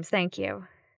my dreams. Thank you.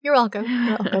 You're welcome.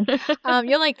 You're welcome.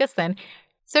 You'll like this then.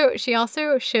 So she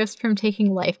also shifts from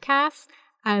taking life casts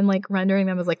and like rendering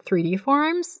them as like 3D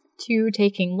forms to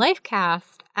taking life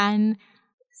casts and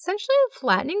essentially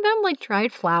flattening them like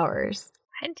dried flowers.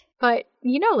 What? But,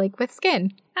 like with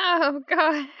skin. Oh,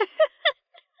 God.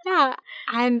 Yeah.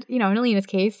 And, in Alina's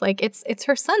case, like it's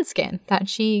her son's skin that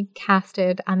she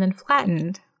casted and then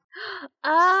flattened.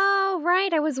 Oh,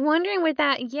 right. I was wondering with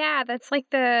that. Yeah, that's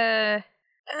like the,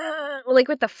 like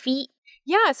with the feet.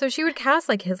 Yeah, so she would cast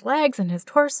like his legs and his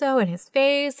torso and his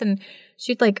face, and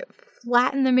she'd like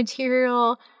flatten the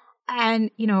material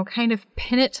and, kind of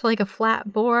pin it to like a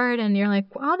flat board. And you're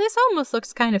like, wow, this almost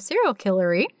looks kind of serial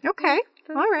killer-y. Okay.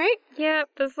 All right. Yeah,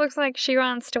 this looks like she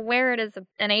wants to wear it as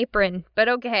an apron, but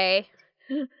okay.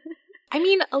 I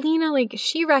mean, Alina, like,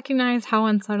 she recognized how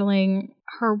unsettling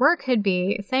her work could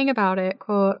be, saying about it,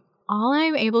 quote, "All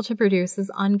I'm able to produce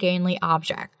is ungainly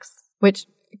objects," which,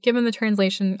 given the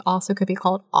translation, also could be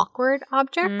called awkward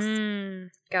objects.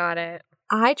 Got it.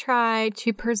 "I try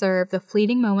to preserve the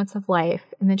fleeting moments of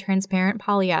life in the transparent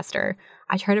polyester.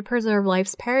 I try to preserve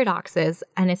life's paradoxes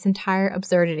and its entire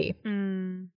absurdity."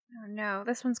 Oh no,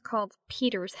 this one's called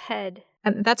Peter's Head.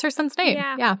 And that's her son's name.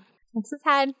 Yeah. That's his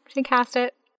head. She cast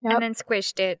it. Yep. And then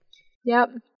squished it. Yep.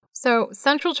 So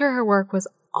central to her work was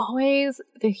always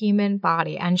the human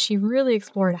body, and she really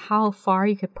explored how far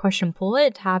you could push and pull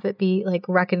it to have it be, like,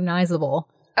 recognizable.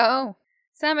 Oh,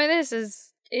 some of this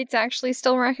it's actually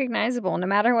still recognizable no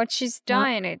matter what she's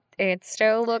done. Yep. It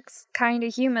still looks kind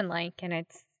of human-like, and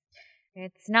it's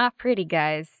not pretty,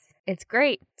 guys. It's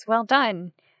great. It's well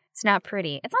done. It's not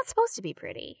pretty. It's not supposed to be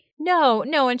pretty. No,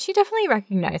 and she definitely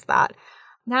recognized that.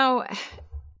 Now,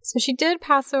 so she did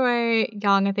pass away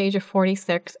young at the age of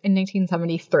 46 in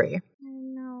 1973.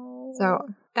 No. So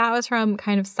that was from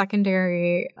kind of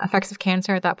secondary effects of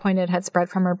cancer. At that point, it had spread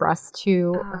from her breast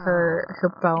to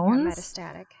her bones.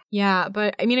 Metastatic. Yeah,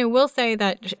 but I mean, I will say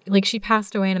that like she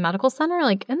passed away in a medical center,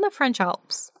 like in the French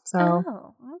Alps.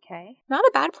 So, okay, not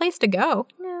a bad place to go.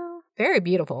 No, very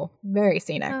beautiful, very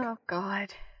scenic. Oh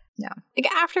God. Yeah.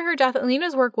 Like after her death,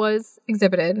 Alina's work was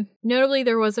exhibited. Notably,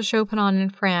 there was a show put on in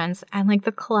France, and like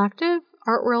the collective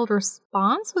art world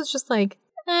response was just like,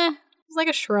 it was like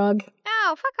a shrug.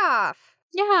 Oh, fuck off.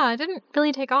 Yeah, it didn't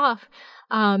really take off.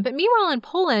 But meanwhile, in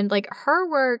Poland, like her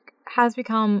work has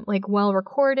become like well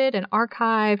recorded and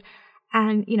archived,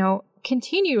 and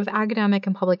continued with academic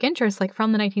and public interest like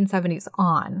from the 1970s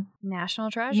on. National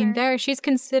treasure. I mean, she's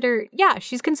considered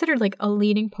like a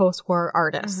leading post-war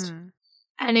artist. Mm-hmm.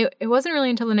 And it wasn't really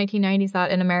until the 1990s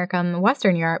that in America and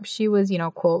Western Europe, she was,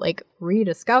 quote, like,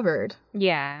 rediscovered.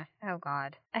 Yeah. Oh,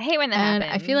 God. I hate when that happens.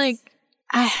 And I feel like,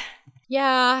 I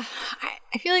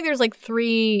feel like there's, like,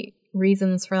 3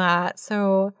 reasons for that.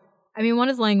 So, I mean, one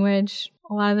is language.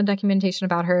 A lot of the documentation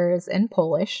about her is in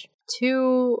Polish.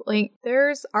 2, like,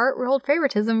 there's art world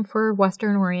favoritism for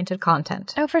Western-oriented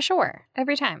content. Oh, for sure.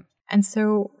 Every time. And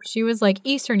so she was, like,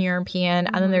 Eastern European.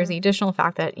 Mm-hmm. And then there's the additional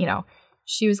fact that,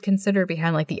 she was considered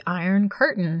behind, like, the Iron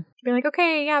Curtain. You'd be like,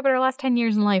 okay, yeah, but her last 10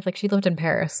 years in life, like, she lived in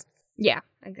Paris. Yeah,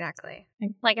 exactly.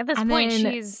 Like, at this point,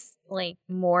 she's, like,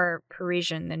 more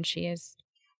Parisian than she is.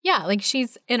 Yeah, like,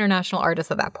 she's international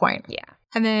artist at that point. Yeah.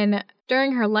 And then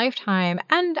during her lifetime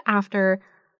and after,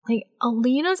 like,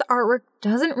 Alina's artwork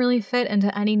doesn't really fit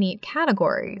into any neat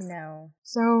categories. No.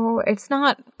 So it's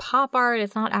not pop art,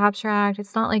 it's not abstract,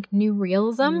 it's not, like, new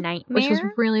realism. Nightmare? Which was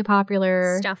really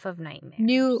popular. Stuff of nightmares.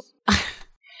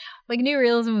 New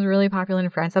realism was really popular in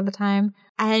France at the time.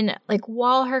 And, like,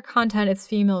 while her content is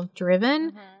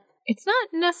female-driven, it's not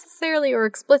necessarily or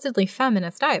explicitly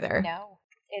feminist either. No.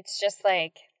 It's just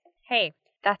like, hey,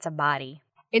 that's a body.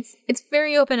 It's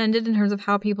very open-ended in terms of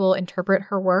how people interpret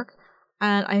her work.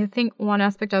 And I think one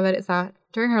aspect of it is that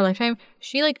during her lifetime,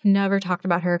 she, like, never talked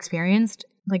about her experience,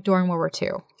 like, during World War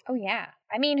II. Oh, yeah.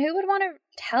 I mean, who would want to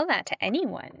tell that to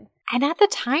anyone? And at the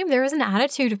time, there was an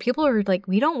attitude of people who were like,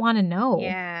 we don't want to know.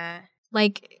 Yeah.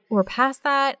 Like, we're past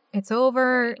that. It's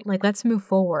over. Right. Like, let's move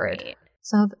forward. Right.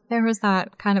 So there was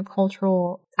that kind of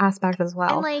cultural aspect as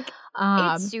well. And, like,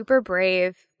 it's super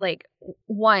brave, like,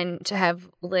 1, to have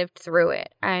lived through it,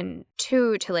 and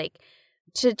 2, to, like,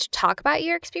 to talk about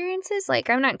your experiences. Like,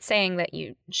 I'm not saying that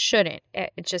you shouldn't.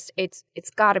 It's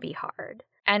got to be hard.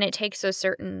 And it takes a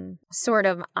certain sort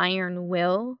of iron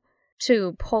will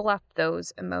to pull up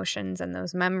those emotions and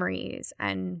those memories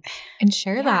and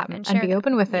share that and be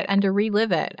open with it and to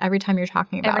relive it every time you're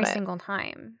talking about it. Every single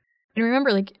time. And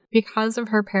remember, like, because of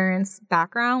her parents'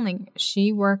 background, like,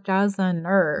 she worked as a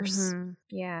nurse. Mm-hmm.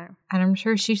 Yeah. And I'm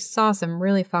sure she saw some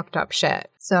really fucked up shit.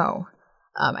 So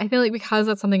I feel like because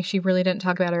that's something she really didn't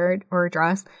talk about or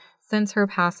address since her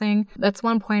passing, that's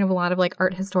one point of a lot of, like,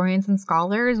 art historians and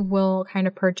scholars will kind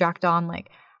of project on, like,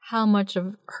 how much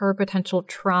of her potential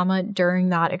trauma during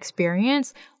that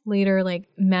experience later, like,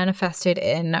 manifested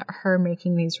in her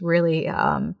making these really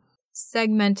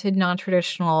segmented,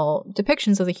 non-traditional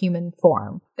depictions of the human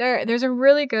form. There's a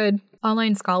really good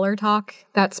online scholar talk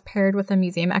that's paired with a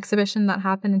museum exhibition that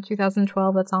happened in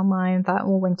 2012 that's online that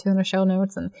we'll link to in the show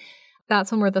notes. And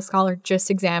that's one where the scholar just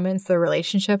examines the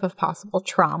relationship of possible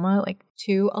trauma, like,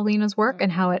 to Alina's work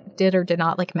and how it did or did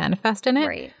not, like, manifest in it.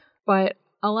 Right. But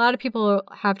a lot of people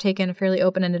have taken a fairly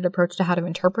open-ended approach to how to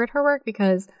interpret her work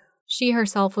because she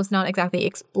herself was not exactly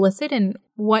explicit in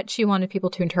what she wanted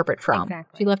people to interpret from.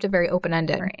 Exactly. She left it very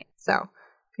open-ended. Right. So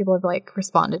people have like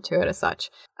responded to it as such.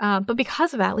 But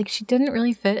because of that, like she didn't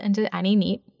really fit into any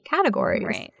neat categories.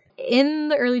 Right. In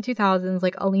the early 2000s,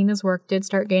 like Alina's work did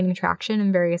start gaining traction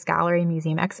in various gallery and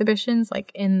museum exhibitions,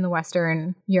 like in the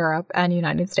Western Europe and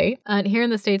United States. And here in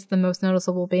the States, the most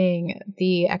noticeable being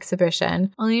the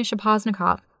exhibition Alina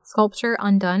Shapoznikoff, Sculpture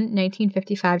Undone,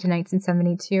 1955 to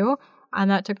 1972. And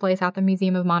that took place at the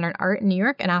Museum of Modern Art in New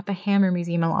York and at the Hammer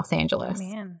Museum in Los Angeles.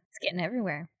 Oh, man, it's getting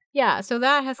everywhere. Yeah, so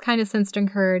that has kind of since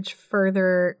encouraged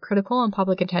further critical and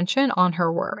public attention on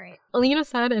her work. Right. Alina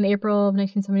said in April of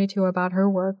 1972 about her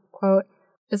work, quote,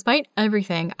 "Despite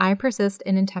everything, I persist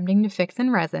in attempting to fix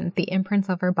in resin the imprints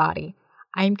of her body.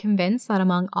 I am convinced that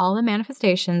among all the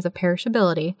manifestations of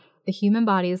perishability, the human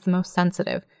body is the most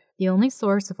sensitive, the only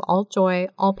source of all joy,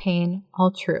 all pain,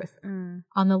 all truth.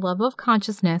 On the level of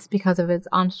consciousness because of its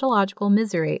ontological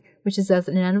misery, which is as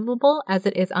inevitable as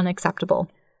it is unacceptable."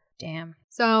 Damn.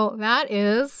 So that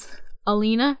is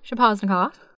Alina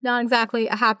Shapoznikoff. Not exactly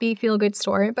a happy, feel-good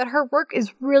story, but her work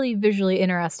is really visually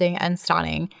interesting and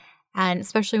stunning. And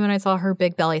especially when I saw her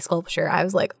big belly sculpture, I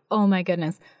was like, oh my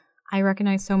goodness. I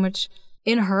recognize so much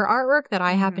in her artwork that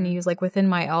I happen to use like within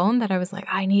my own that I was like,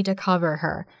 I need to cover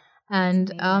her.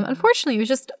 And unfortunately, it was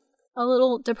just a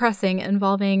little depressing,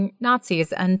 involving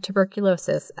Nazis and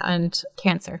tuberculosis and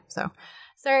cancer. So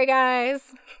sorry,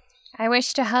 guys. I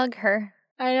wish to hug her.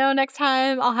 I know next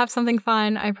time I'll have something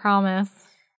fun, I promise.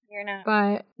 You're not.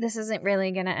 But this isn't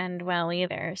really going to end well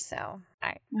either, so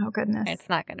oh goodness. It's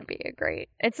not going to be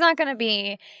it's not going to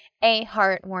be a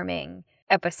heartwarming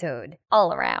episode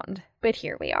all around, but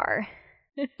here we are.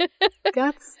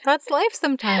 That's life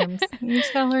sometimes. You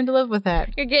just gotta learn to live with it.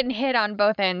 You're getting hit on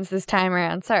both ends this time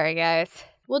around. Sorry, guys.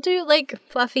 We'll do like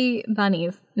fluffy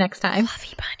bunnies next time.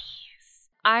 Fluffy bunnies.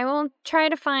 I will try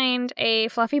to find a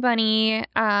fluffy bunny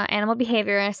animal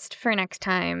behaviorist for next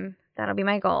time. That'll be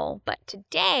my goal. But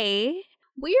today,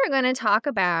 we are going to talk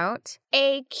about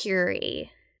a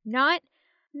Curie. Not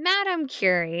Madame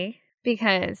Curie,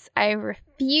 because I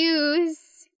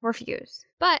refuse.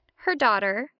 But her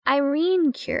daughter,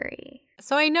 Irene Curie.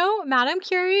 So I know Madame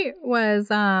Curie was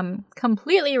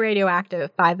completely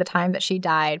radioactive by the time that she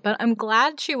died, but I'm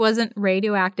glad she wasn't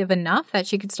radioactive enough that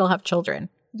she could still have children.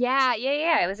 Yeah.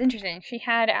 It was interesting. She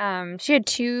had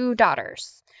 2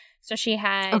 daughters. So she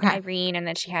had Irene and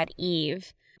then she had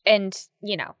Eve. And,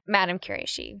 Madame Curie,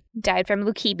 she died from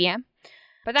leukemia.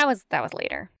 But that was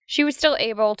later. She was still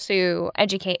able to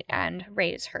educate and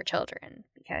raise her children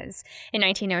because in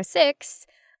 1906,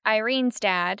 Irene's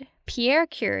dad, Pierre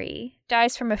Curie,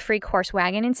 dies from a freak horse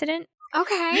wagon incident.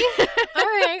 Okay. All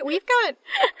right. We've got...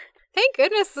 Thank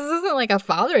goodness this isn't like a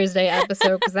Father's Day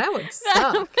episode because that would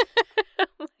suck.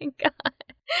 Oh my God.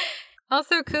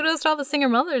 Also, kudos to all the single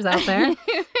mothers out there.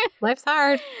 Life's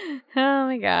hard. Oh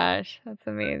my gosh. That's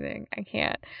amazing. I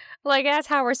can't. Like, that's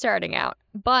how we're starting out.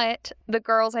 But the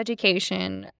girls'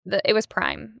 education, it was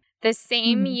prime. The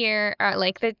same year,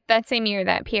 that same year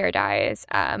that Pierre dies,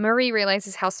 Marie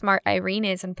realizes how smart Irene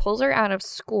is and pulls her out of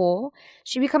school.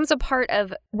 She becomes a part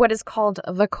of what is called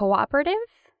the cooperative.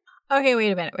 Okay,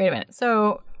 wait a minute.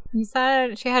 So you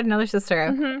said she had another sister.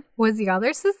 Mm-hmm. Was the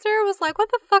other sister was like, what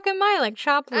the fuck am I? Like,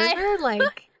 chopped liver?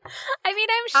 Like... I mean,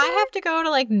 I'm sure I have to go to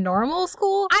like normal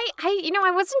school.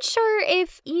 I wasn't sure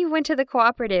if Eve went to the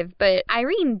cooperative, but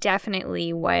Irene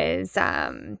definitely was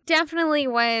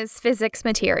physics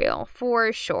material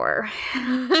for sure.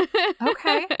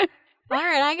 Okay. All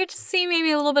right, I get to see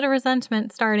maybe a little bit of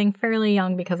resentment starting fairly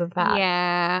young because of that.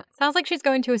 Yeah. Sounds like she's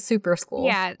going to a super school.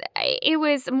 Yeah, it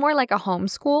was more like a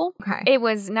homeschool. Okay. It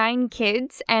was 9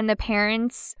 kids, and the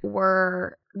parents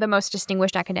were the most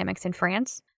distinguished academics in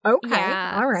France. Okay.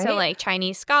 Yeah. All right. So like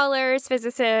Chinese scholars,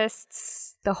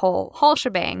 physicists, the whole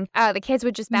shebang. The kids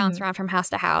would just bounce around from house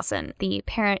to house, and the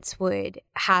parents would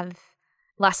have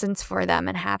lessons for them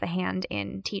and have a hand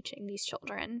in teaching these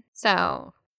children.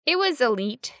 So it was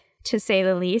elite, to say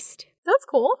the least. That's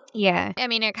cool. Yeah. I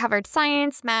mean, it covered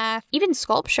science, math, even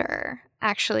sculpture,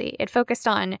 actually. It focused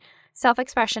on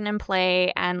self-expression and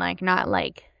play and not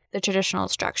the traditional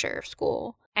structure of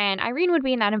school. And Irene would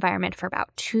be in that environment for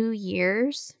about 2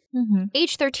 years. Mm-hmm.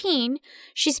 Age 13,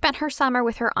 she spent her summer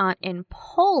with her aunt in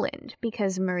Poland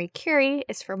because Marie Curie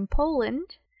is from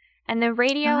Poland. And the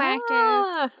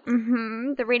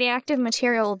radioactive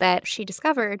material that she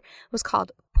discovered was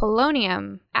called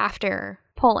polonium after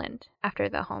Poland, after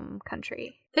the home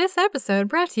country. This episode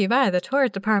brought to you by the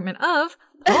Tourist Department of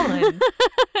Poland.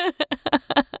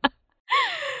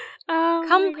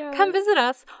 Come visit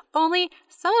us. Only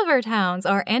some of our towns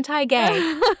are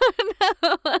anti-gay.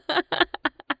 No.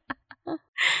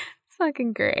 It's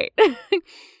fucking great.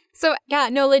 So, Yeah,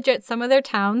 no, legit. Some of their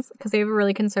towns, because they have a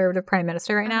really conservative prime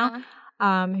minister right now,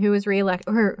 who was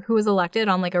reelected or who was elected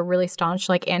on like a really staunch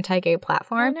like anti-gay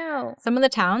platform. no. Some of the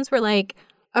towns were like,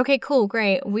 okay, cool,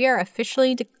 great. We are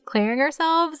officially declaring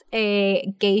ourselves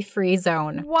a gay-free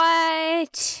zone.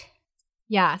 What?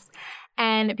 Yes.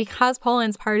 And because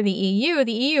Poland's part of the EU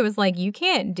is like, you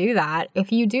can't do that.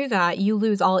 If you do that, you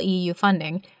lose all EU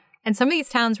funding. And some of these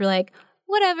towns were like,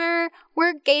 whatever,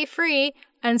 we're gay-free.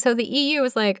 And so the EU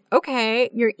was like, okay,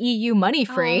 you're EU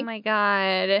money-free. Oh my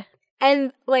God.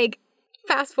 And like,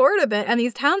 fast forward a bit, and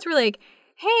these towns were like,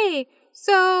 hey,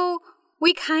 so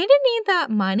we kind of need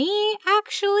that money,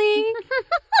 actually.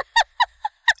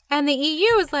 And the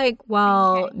EU was like,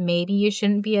 well, Okay. maybe you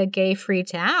shouldn't be a gay-free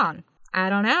town. I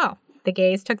don't know. The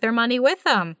gays took their money with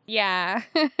them. Yeah.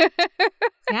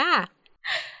 Yeah.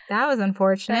 That was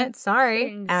unfortunate.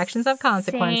 Sorry. Actions have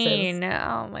consequences. Insane.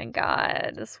 Oh my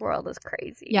God. This world is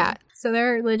crazy. Yeah. So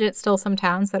there are legit still some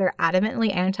towns that are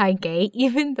adamantly anti-gay,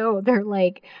 even though they're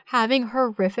like having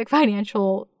horrific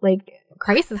financial like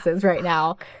crises right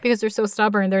now because they're so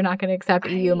stubborn they're not going to accept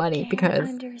EU money because I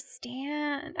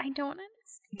don't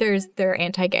understand. they're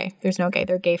anti-gay. There's no gay.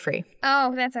 They're gay-free.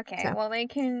 Oh, that's okay. So. Well, they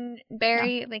can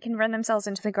they can run themselves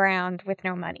into the ground with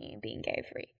no money being gay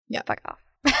free. Yeah. Fuck off.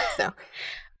 So,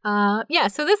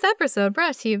 so this episode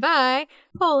brought to you by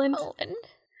Poland.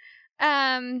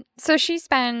 So she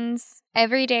spends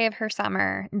every day of her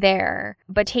summer there,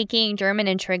 but taking German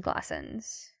and trig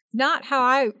lessons. Not how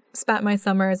I spent my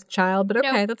summer as a child, but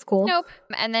okay, that's cool. Nope.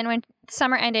 And then when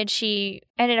summer ended, she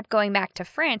ended up going back to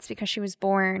France because she was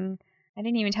born, I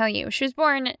didn't even tell you, she was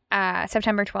born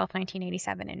September 12th,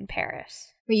 1987 in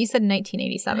Paris. But you said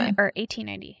 1987. Or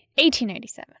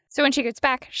 1897. So when she gets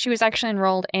back, she was actually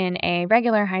enrolled in a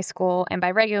regular high school. And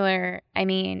by regular, I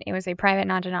mean it was a private,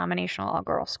 non-denominational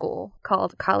all-girls school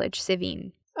called College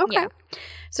Civine. Okay. Yeah.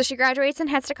 So she graduates and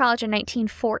heads to college in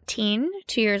 1914.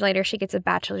 2 years later, she gets a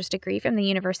bachelor's degree from the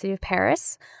University of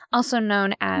Paris, also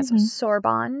known as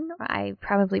Sorbonne. I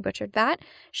probably butchered that.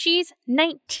 She's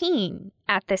 19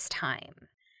 at this time.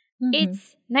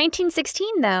 It's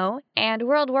 1916, though, and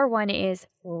World War I is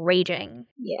raging.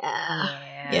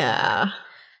 Yeah.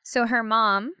 So her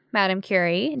mom, Madame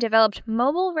Curie, developed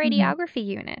mobile radiography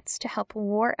units to help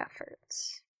war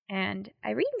efforts. And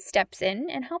Irene steps in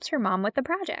and helps her mom with the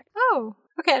project. Oh,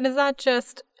 okay. And is that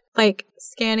just like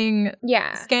scanning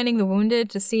the wounded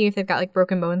to see if they've got like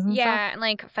broken bones and stuff? Yeah, and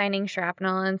like finding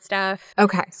shrapnel and stuff.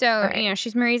 Okay. So,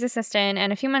 she's Marie's assistant,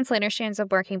 and a few months later, she ends up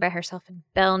working by herself in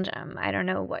Belgium. I don't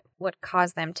know what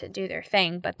caused them to do their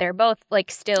thing, but they're both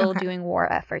like still doing war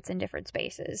efforts in different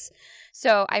spaces.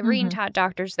 So Irene taught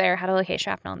doctors there how to locate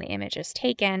shrapnel in the images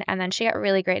taken, and then she got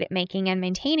really great at making and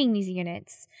maintaining these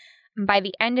units. By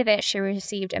the end of it, she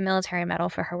received a military medal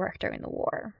for her work during the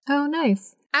war. Oh,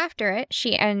 nice. After it,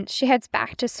 she heads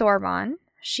back to Sorbonne.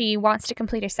 She wants to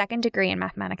complete a second degree in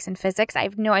mathematics and physics. I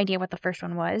have no idea what the first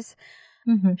one was.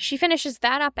 She finishes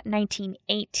that up at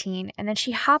 1918, and then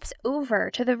she hops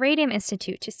over to the Radium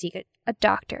Institute to seek a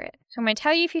doctorate. So I'm going to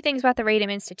tell you a few things about the Radium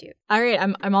Institute. All right,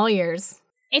 I'm all ears.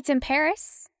 It's in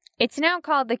Paris. It's now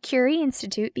called the Curie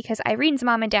Institute because Irene's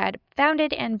mom and dad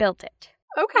founded and built it.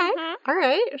 Okay. All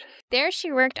right. There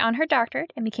she worked on her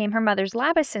doctorate and became her mother's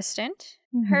lab assistant.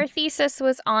 Her thesis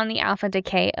was on the alpha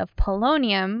decay of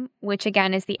polonium, which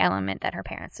again is the element that her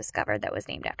parents discovered that was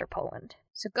named after Poland.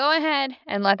 So go ahead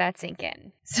and let that sink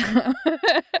in.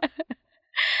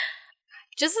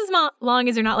 Just as long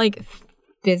as you're not like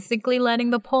physically letting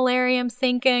the polarium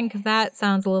sink in, because that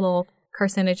sounds a little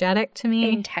carcinogenic to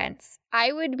me. Intense.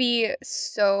 I would be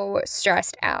so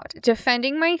stressed out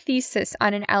defending my thesis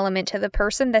on an element to the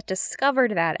person that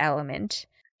discovered that element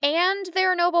and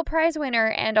their Nobel Prize winner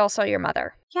and also your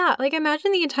mother. Yeah, like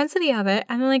imagine the intensity of it.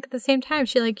 And then like at the same time,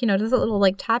 she like, does a little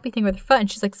like tappy thing with her foot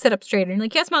and she's like, sit up straight. And you're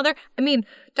like, yes, mother.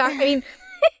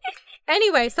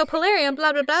 Anyway, so polarium,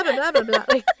 blah, blah, blah, blah, blah, blah, blah.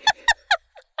 Like,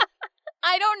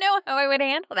 I don't know how I would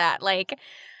handle that. Like,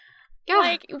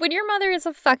 when your mother is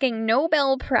a fucking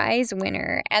Nobel Prize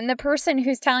winner and the person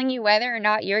who's telling you whether or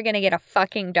not you're going to get a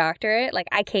fucking doctorate, like,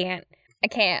 I couldn't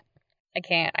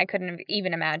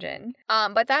even imagine.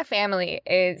 But that family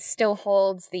still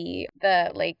holds they're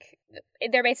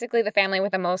basically the family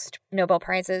with the most Nobel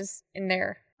Prizes in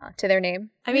to their name.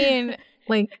 I mean,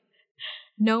 like,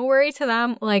 no worry to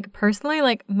them. Like, personally,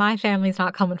 like, my family's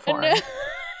not coming for them.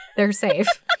 They're safe.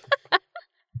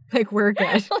 Like, we're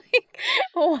good. Like,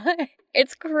 what?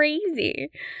 It's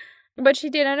crazy. But she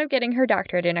did end up getting her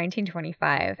doctorate in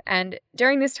 1925. And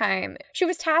during this time, she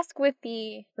was tasked with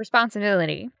the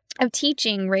responsibility of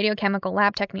teaching radiochemical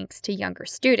lab techniques to younger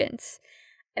students.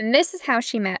 And this is how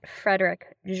she met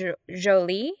Frederick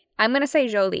Joly, I'm going to say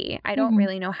Jolie. I don't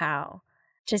really know how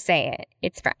to say it.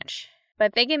 It's French.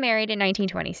 But they get married in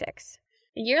 1926.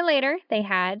 A year later, they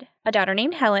had a daughter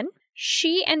named Helen.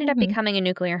 She ended up becoming a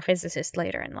nuclear physicist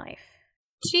later in life.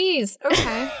 Jeez.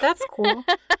 Okay. That's cool.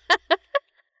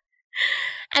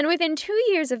 And within 2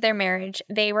 years of their marriage,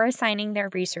 they were assigning their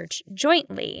research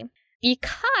jointly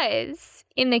because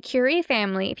in the Curie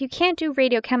family, if you can't do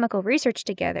radiochemical research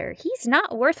together, he's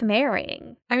not worth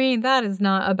marrying. I mean, that is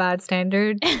not a bad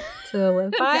standard to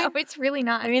live by. No, it's really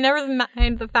not. I mean, never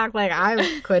mind the fact, like,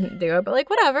 I couldn't do it, but, like,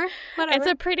 whatever. It's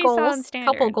a pretty goals, solid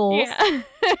standard. Couple goals. Yeah.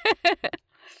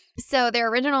 So their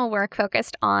original work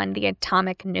focused on the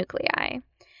atomic nuclei.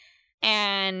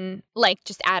 And like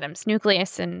just atoms,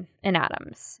 nucleus and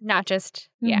atoms, not just,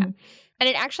 And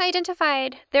it actually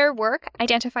their work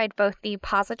identified both the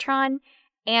positron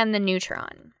and the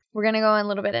neutron. We're going to go a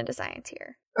little bit into science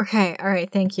here. Okay, all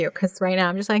right, thank you. Because right now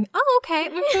I'm just like, oh, okay.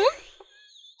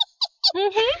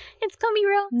 It's going to be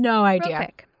real. No idea. Real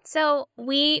quick. So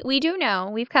we do know,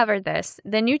 we've covered this.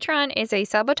 The neutron is a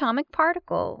subatomic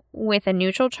particle with a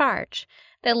neutral charge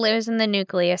that lives in the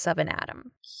nucleus of an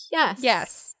atom.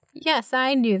 Yes. Yes,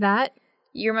 I knew that.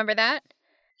 You remember that?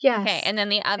 Yes. Okay, and then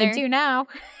the other... I do now.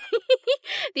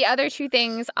 The other two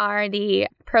things are the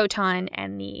proton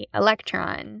and the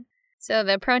electron. So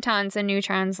the protons and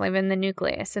neutrons live in the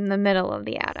nucleus, in the middle of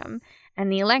the atom. And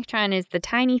the electron is the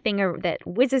tiny thing that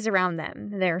whizzes around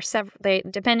them. There are several,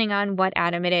 depending on what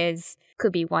atom it is,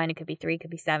 could be 1, it could be 3, it could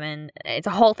be 7. It's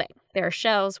a whole thing. There are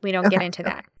shells. We don't get into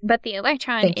that. But the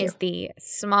electron is the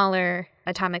smaller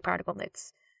atomic particle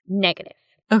that's negative.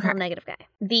 Okay. Little negative guy.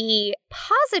 The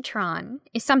positron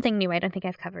is something new. I don't think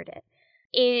I've covered it.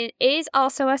 It is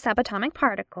also a subatomic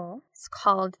particle. It's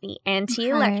called the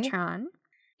anti-electron.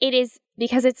 It is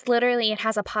because it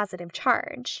has a positive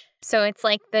charge. So it's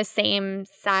like the same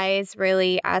size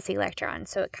really as the electron.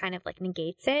 So it kind of like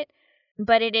negates it.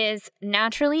 But it is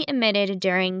naturally emitted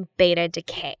during beta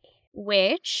decay,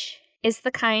 which is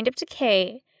the kind of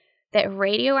decay that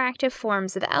radioactive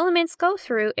forms of elements go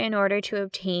through in order to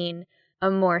obtain a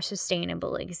more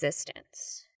sustainable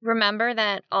existence. Remember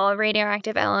that all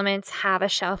radioactive elements have a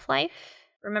shelf life?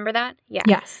 Remember that? Yeah.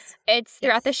 Yes. It's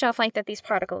throughout the shelf life that these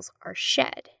particles are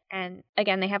shed. And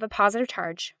again, they have a positive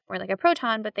charge, or like a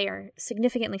proton, but they are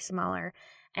significantly smaller.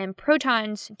 And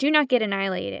protons do not get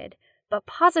annihilated, but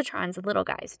positrons, little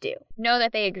guys, do. Know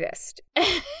that they exist.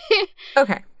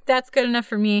 Okay. That's good enough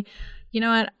for me. You know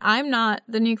what? I'm not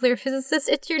the nuclear physicist.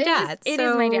 It's your dad. It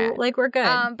is my dad. Like, we're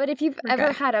good. But if you've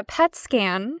ever had a PET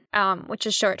scan, which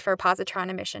is short for positron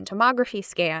emission tomography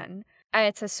scan,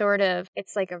 it's a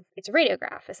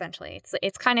radiograph, essentially.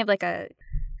 It's kind of like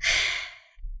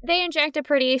they inject a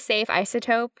pretty safe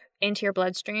isotope into your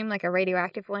bloodstream, like a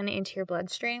radioactive one into your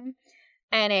bloodstream,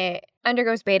 and it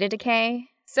undergoes beta decay.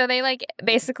 So they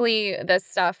basically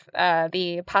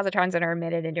the positrons that are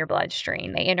emitted in your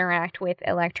bloodstream, they interact with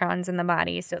electrons in the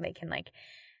body, so they can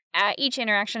each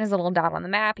interaction is a little dot on the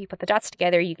map. You put the dots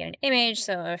together, you get an image.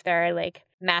 So if there are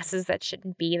masses that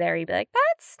shouldn't be there, you'd be like,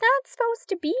 that's not supposed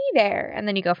to be there. And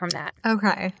then you go from that.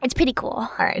 Okay. It's pretty cool.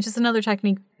 All right. Just another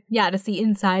technique. Yeah, to see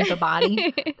inside the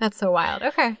body. That's so wild.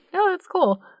 Okay. No, that's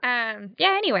cool.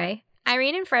 Anyway.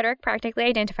 Irene and Frederick practically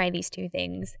identify these two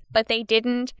things, but they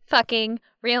didn't fucking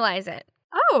realize it.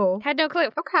 Oh. Had no clue.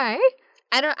 Okay.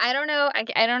 I don't know.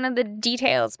 I don't know the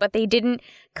details, but they didn't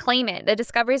claim it. The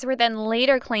discoveries were then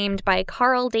later claimed by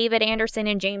Carl David Anderson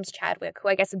and James Chadwick, who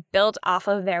I guess built off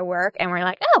of their work and were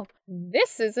like, oh,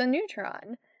 this is a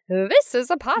neutron. This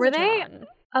is a positron. Were they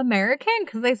American?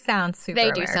 Because they sound super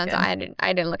American. They do sound.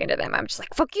 I didn't look into them. I'm just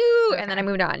like, fuck you. Okay. And then I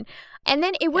moved on. And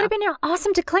then it would have been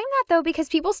awesome to claim that, though, because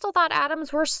people still thought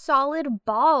atoms were solid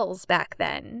balls back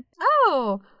then.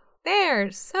 Oh,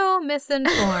 they're so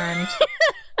misinformed.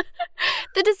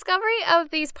 The discovery of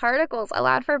these particles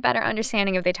allowed for a better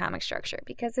understanding of the atomic structure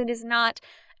because it is not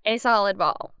a solid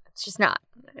ball. It's just not.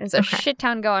 There's a shit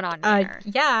ton going on there.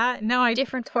 Yeah. No, I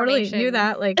Different totally knew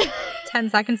that 10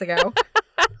 seconds ago.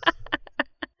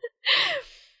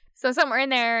 So somewhere in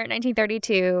there,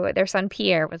 1932, their son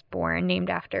Pierre was born,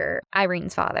 named after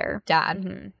Irene's father. Dad.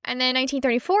 Mm-hmm. And then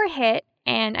 1934 hit,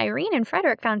 and Irene and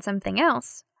Frederick found something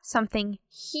else. Something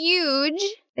huge.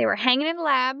 They were hanging in the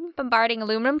lab, bombarding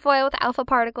aluminum foil with alpha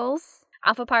particles.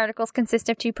 Alpha particles consist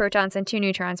of 2 protons and 2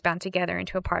 neutrons bound together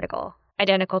into a particle,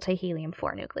 identical to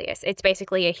helium-4 nucleus. It's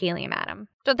basically a helium atom.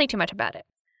 Don't think too much about it.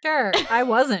 Sure, I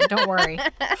wasn't. Don't worry.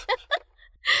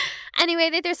 Anyway,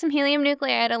 they threw some helium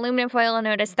nuclei at aluminum foil and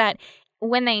noticed that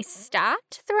when they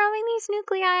stopped throwing these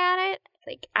nuclei at it,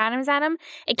 like atoms at him,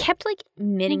 it kept like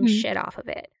emitting shit off of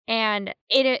it. And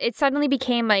it suddenly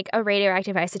became like a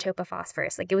radioactive isotope of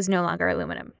phosphorus. Like it was no longer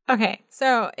aluminum. Okay,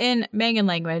 so in Megan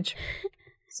language,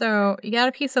 so you got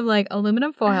a piece of like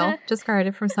aluminum foil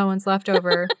discarded from someone's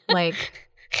leftover like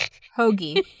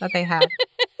hoagie that they had.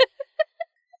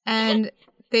 And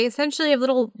they essentially have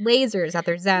little lasers that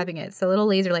they're zapping it. So little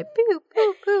laser like poo,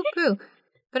 poo, poo, poo.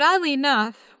 But oddly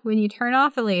enough, when you turn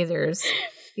off the lasers,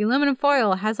 the aluminum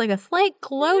foil has like a slight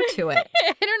glow to it.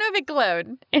 I don't know if it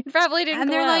glowed. It probably didn't glow.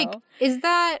 And they're like, is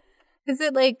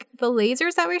it like the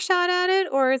lasers that we shot at it?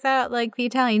 Or is that like the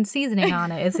Italian seasoning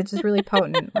on it? Is it just really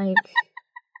potent? Like,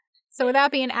 so would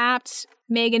that be an apt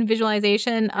Megan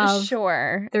visualization of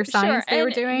their science they were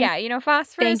doing? Yeah, you know,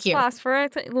 phosphorus.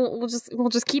 We'll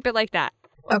just keep it like that.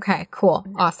 Okay, cool.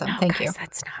 Awesome. No, Thank guys, you.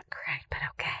 That's not correct, but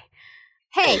okay.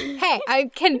 Hey, I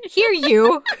can hear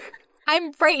you.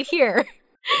 I'm right here.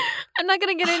 I'm not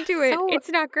going to get into it. So it's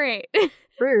not great.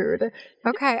 Rude.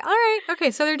 Okay, all right. Okay,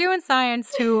 so they're doing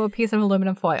science to a piece of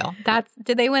aluminum foil.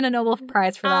 Did they win a Nobel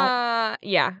Prize for that?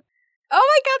 Yeah.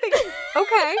 Oh my God.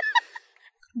 Okay.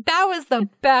 That was the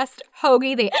best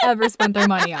hoagie they ever spent their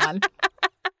money on.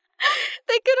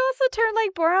 They could also turn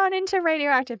like boron into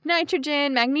radioactive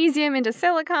nitrogen, magnesium into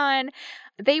silicon.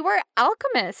 They were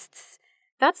alchemists.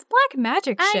 That's black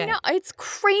magic shit. I know, it's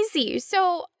crazy.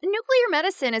 So nuclear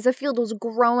medicine as a field was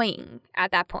growing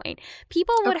at that point.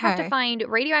 People would have to find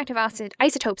radioactive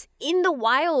isotopes in the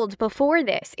wild before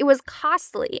this. It was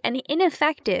costly and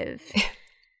ineffective.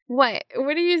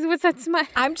 What's that smile?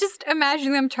 I'm just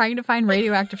imagining them trying to find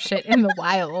radioactive shit in the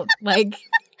wild. Like,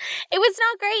 it was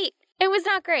not great. It was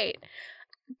not great.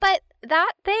 But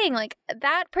that thing, like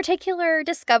that particular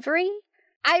discovery,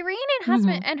 Irene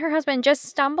and her husband just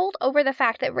stumbled over the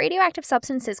fact that radioactive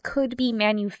substances could be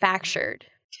manufactured.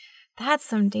 That's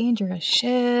some dangerous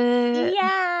shit.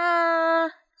 Yeah.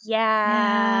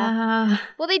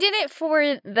 Well, they did it for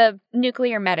the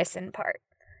nuclear medicine part.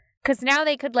 Because now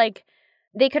they could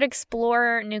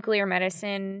explore nuclear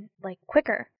medicine like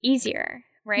quicker, easier,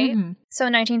 right? So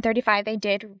in 1935, they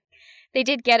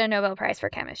did get a Nobel Prize for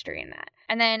chemistry in that.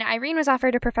 And then Irene was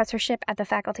offered a professorship at the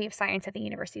Faculty of Science at the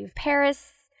University of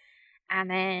Paris. And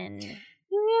then...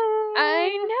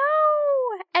 I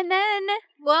know! And then...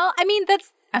 Well, I mean,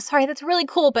 that's really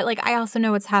cool, but like I also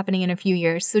know what's happening in a few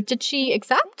years. So did she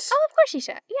accept? Oh, of course she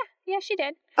should. Yeah, she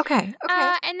did. Okay.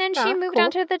 And then she moved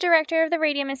on to the director of the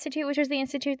Radium Institute, which was the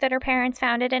institute that her parents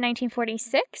founded in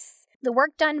 1946. The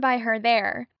work done by her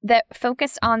there that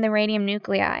focused on the radium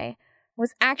nuclei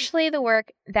was actually the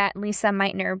work that Lisa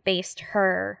Meitner based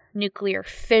her nuclear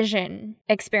fission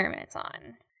experiments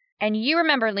on. And you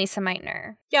remember Lisa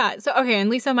Meitner. Yeah, so, and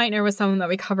Lisa Meitner was someone that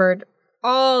we covered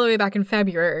all the way back in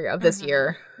February of this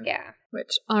year. Yeah.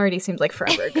 Which already seems like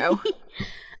forever ago.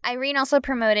 Irene also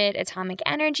promoted atomic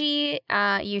energy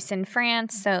use in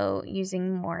France, so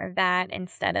using more of that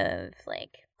instead of,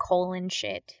 like, coal and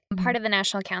shit. Part of the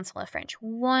National Council of French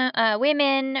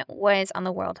Women, was on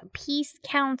the World Peace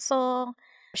Council.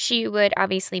 She would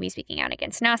obviously be speaking out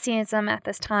against Nazism at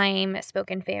this time,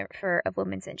 spoke in favor of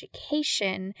women's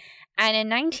education. And in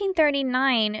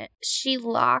 1939, she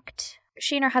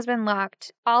and her husband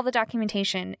locked all the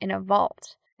documentation in a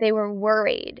vault. They were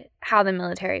worried how the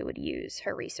military would use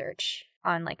her research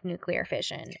on like nuclear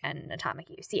fission and atomic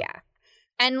use. Yeah.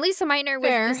 And Lisa Meitner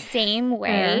was the same way.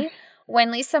 Fair.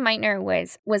 When Lisa Meitner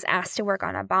was asked to work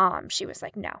on a bomb, she was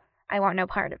like, no, I want no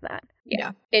part of that.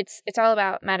 Yeah. It's all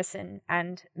about medicine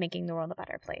and making the world a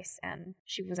better place. And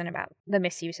she wasn't about the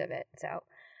misuse of it. So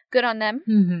good on them.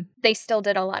 Mm-hmm. They still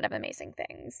did a lot of amazing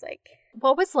things. Like,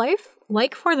 what was life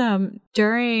like for them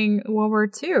during World War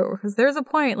II? Because there's a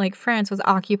point like France was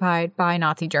occupied by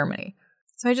Nazi Germany.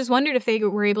 So I just wondered if they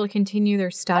were able to continue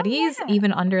their studies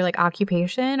even under like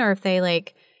occupation, or if they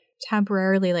like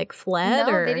temporarily like fled.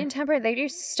 No, they didn't temporarily. They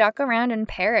just stuck around in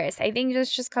Paris. I think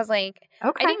just because like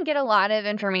I didn't get a lot of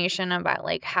information about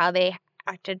like how they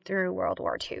acted through World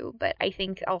War II, but I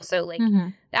think also like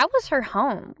that was her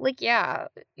home. Like, yeah,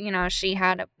 you know, she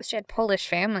had Polish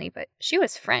family, but she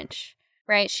was French,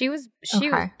 right? She was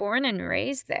born and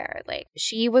raised there. Like,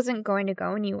 she wasn't going to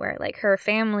go anywhere. Like, her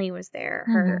family was there.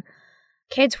 Her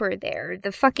kids were there.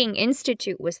 The fucking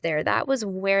institute was there. That was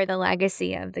where the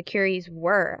legacy of the Curies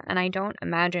were. And I don't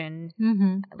imagine,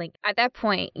 like, at that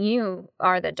point, you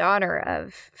are the daughter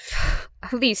of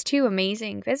these two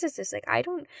amazing physicists. Like, I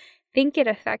don't think it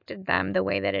affected them the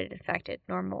way that it affected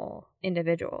normal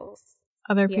individuals.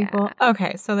 Other people?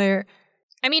 Okay, so they're...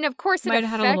 I mean, of course it might have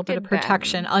had a little bit of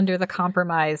protection under the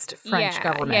compromised French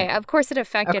government. Yeah, of course it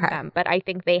affected them, but I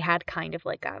think they had kind of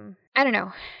like, I don't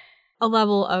know. a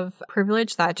level of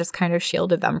privilege that just kind of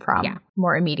shielded them from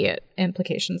more immediate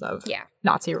implications of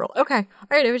Nazi rule. Okay. All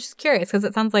right. I was just curious because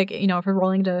it sounds like, if we're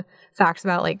rolling to facts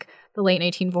about like the late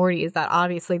 1940s, that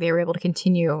obviously they were able to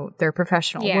continue their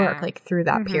professional work like through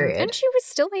that period. And she was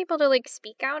still able to like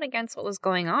speak out against what was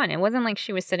going on. It wasn't like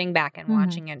she was sitting back and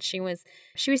watching it. She was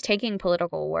taking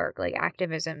political work, like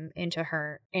activism, into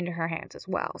her hands as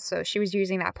well. So she was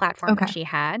using that platform that she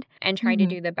had and trying to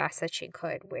do the best that she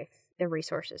could with the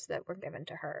resources that were given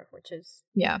to her, which is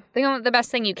the best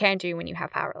thing you can do when you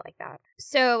have power like that.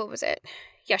 So what was it?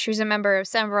 Yeah, she was a member of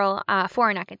several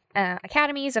foreign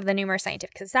academies of the numerous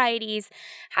scientific societies,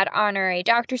 had honorary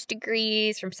doctor's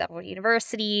degrees from several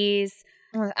universities,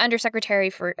 was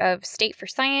Undersecretary of State for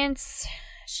Science.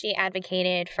 She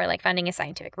advocated for like funding of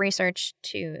scientific research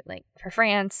for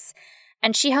France.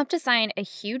 And she helped design a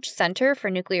huge center for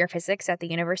nuclear physics at the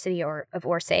University of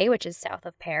Orsay, which is south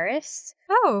of Paris.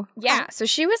 Oh. Yeah. So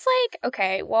she was like,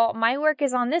 okay, well, my work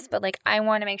is on this, but like I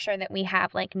want to make sure that we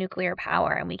have like nuclear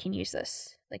power and we can use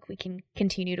this. Like we can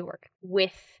continue to work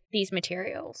with these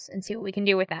materials and see what we can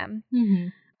do with them. Mm-hmm.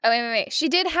 Oh, wait. She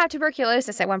did have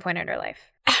tuberculosis at one point in her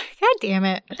life. God damn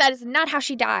it. But that is not how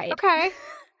she died. Okay.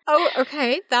 Oh,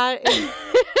 okay. That is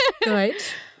good.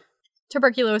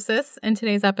 Tuberculosis in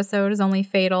today's episode is only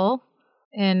fatal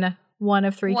in one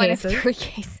of three cases.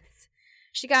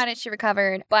 She got it, she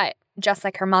recovered, but just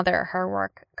like her mother, her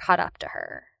work caught up to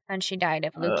her, and she died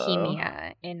of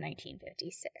leukemia in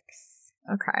 1956.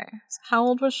 Okay. So how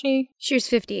old was she? She was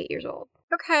 58 years old.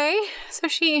 Okay. So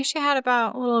she had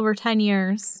about a little over 10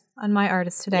 years on My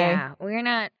Artist Today. Yeah, we're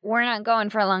not going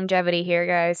for longevity here,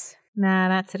 guys. Nah,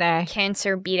 not today.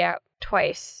 Cancer beat out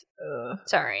twice.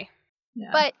 Sorry. Yeah.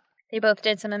 But they both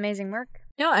did some amazing work.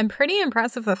 No, I'm pretty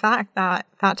impressed with the fact that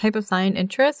that type of science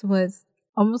interest was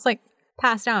almost like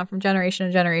passed down from generation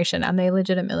to generation, and they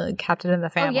legitimately kept it in the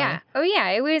family. Oh yeah.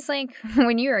 It was like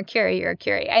when you're a Curie, you're a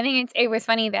Curie. I think it was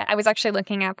funny that I was actually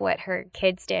looking up what her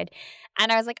kids did,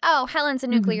 and I was like, oh, Helen's a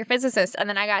nuclear physicist, and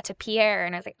then I got to Pierre,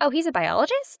 and I was like, oh, he's a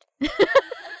biologist.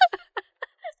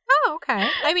 Oh, okay.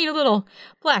 I mean, a little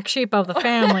black sheep of the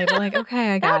family, but like,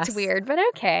 okay, I guess. That's weird, but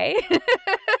okay.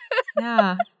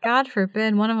 Yeah. God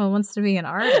forbid one of them wants to be an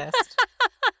artist.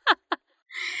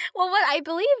 Well, I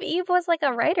believe Eve was like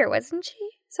a writer, wasn't she?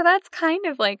 So that's kind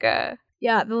of like a...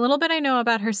 Yeah, the little bit I know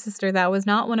about her sister, that was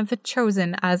not one of the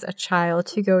chosen as a child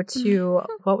to go to,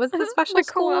 what was the special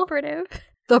school? The Cooperative.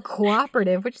 The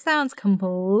Cooperative, which sounds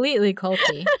completely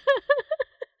culty.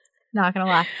 Not gonna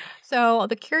lie. So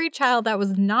the Curie child that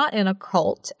was not in a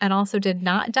cult and also did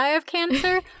not die of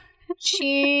cancer,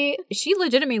 she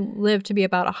legitimately lived to be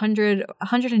about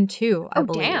 102, I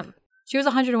believe. Damn. She was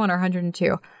 101 or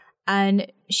 102. And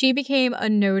she became a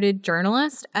noted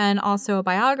journalist and also a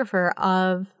biographer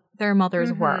of their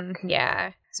mother's work.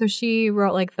 Yeah. So she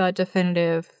wrote like the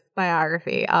definitive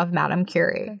biography of Madame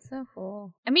Curie. That's so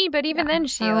cool. I mean, but even then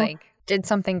she did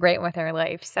something great with her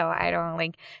life. So I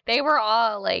don't they were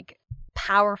all like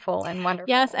powerful and wonderful.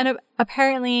 Yes, and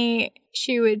apparently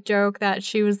she would joke that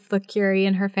she was the Curie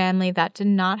in her family that did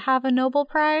not have a Nobel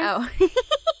Prize. Oh.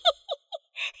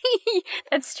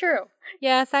 That's true.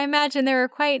 Yes, I imagine there were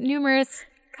quite numerous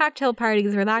cocktail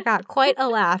parties where that got quite a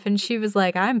laugh, and she was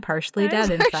like, I'm partially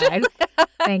dead inside.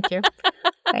 Thank you.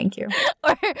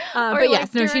 Or but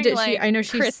yes, no, she did. I know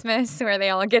she's Christmas where they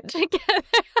all get together.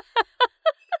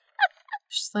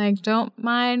 She's like, don't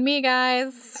mind me,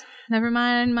 guys. Never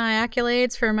mind my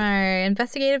accolades for my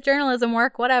investigative journalism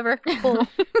work. Whatever. Cool.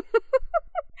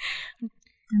 I'm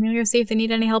going to go see if they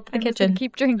need any help in the kitchen.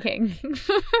 Keep drinking.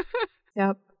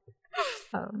 Yep.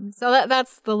 So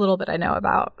that's the little bit I know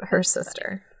about her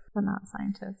sister. I'm not a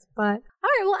scientist. But, all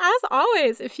right, well, as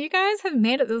always, if you guys have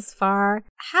made it this far,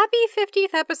 happy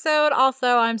 50th episode.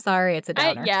 Also, I'm sorry it's a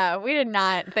downer. We did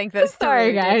not think this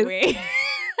sorry, through, guys. did we?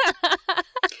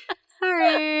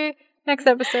 Sorry. Next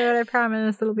episode, I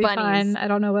promise it'll be fun. I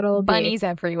don't know what it'll be. Bunnies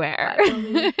everywhere.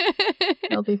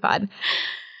 It'll be fun.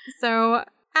 So,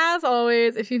 as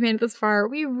always, if you've made it this far,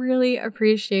 we really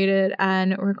appreciate it.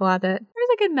 And we're glad that there's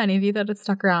a good many of you that have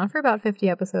stuck around for about 50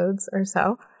 episodes or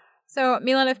so. So,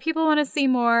 Milan, if people want to see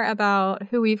more about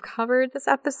who we've covered this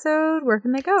episode, where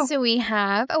can they go? So we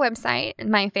have a website,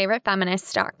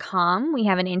 myfavoritefeminist.com. We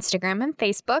have an Instagram and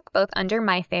Facebook, both under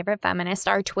My Favorite Feminist.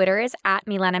 Our Twitter is at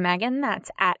Milena Megan.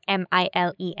 That's at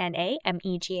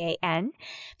MILENAMEGAN.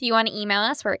 If you want to email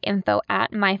us, we're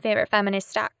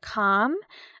info@myfavoritefeminist.com.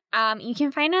 You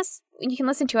can find us, you can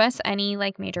listen to us any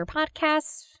major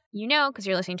podcasts, because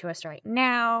you're listening to us right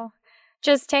now.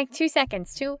 Just take 2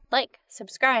 seconds to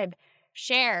subscribe,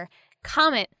 share,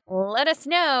 comment, let us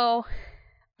know.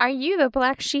 Are you the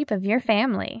black sheep of your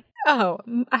family? Oh,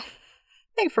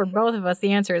 think for both of us,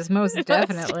 the answer is most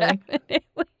definitely.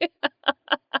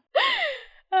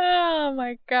 Oh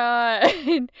my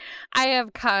God. I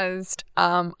have caused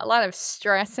a lot of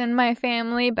stress in my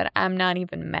family, but I'm not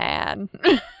even mad.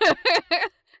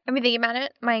 I mean, thinking about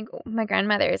it, my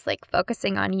grandmother is like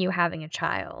focusing on you having a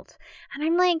child. And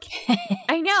I'm like,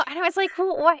 I know. And I was like,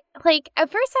 well, what? Like,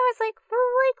 at first I was like, well,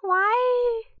 like,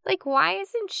 why? Like, why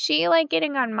isn't she like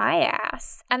getting on my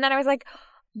ass? And then I was like,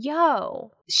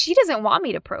 yo, she doesn't want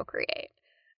me to procreate.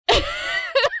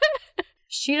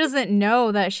 She doesn't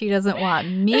know that she doesn't want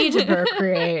me to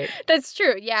procreate. That's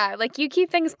true. Yeah. Like, you keep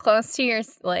things close to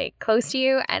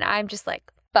you, and I'm just like,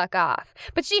 fuck off.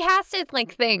 But she has to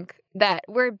like think that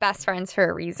we're best friends for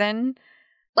a reason.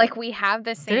 Like, we have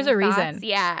the same There's a thoughts. reason.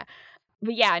 Yeah.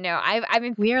 But yeah, no, I've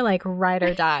been... We are like ride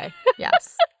or die.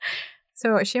 Yes.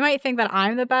 So she might think that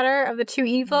I'm the better of the two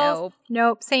evils.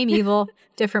 Nope. Same evil,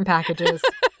 different packages.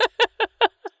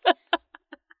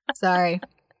 Sorry.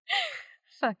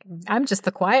 Fucking... I'm just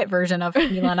the quiet version of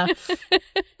Milena.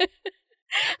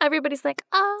 Everybody's like,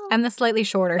 oh. I'm the slightly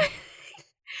shorter.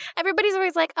 Everybody's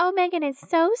always like, oh, Megan is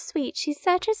so sweet. She's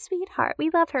such a sweetheart. We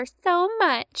love her so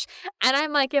much. And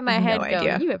I'm like in my head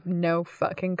going, you have no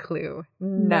fucking clue.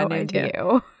 None of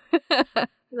you.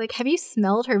 Like, have you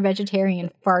smelled her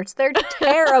vegetarian farts? They're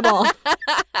terrible.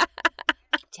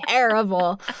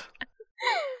 Terrible.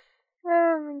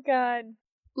 Oh, my God.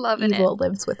 Loving Evil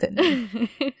lives within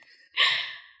me.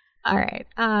 All right.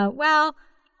 Well,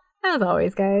 as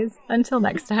always, guys, until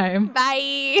next time.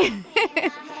 Bye.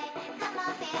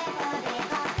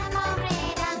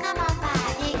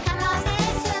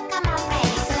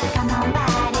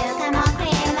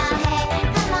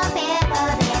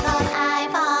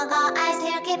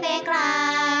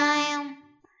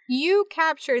 You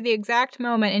capture the exact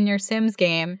moment in your Sims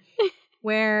game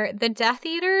where the Death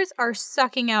Eaters are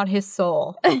sucking out his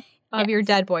soul of your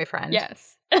dead boyfriend.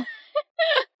 Yes.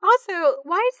 Also,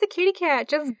 why is the kitty cat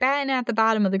just batting at the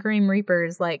bottom of the Grim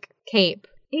Reaper's, like, cape?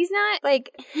 He's not...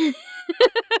 Like,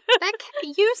 that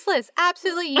useless.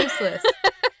 Absolutely useless.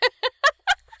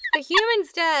 The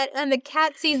human's dead, and the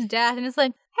cat sees death, and it's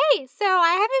like, hey, so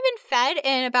I haven't been fed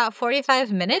in about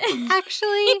 45 minutes,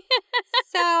 actually.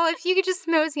 So if you could just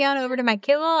mosey on over to my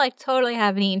kibble, I totally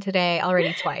haven't eaten today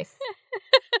already twice.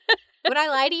 Would I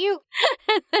lie to you?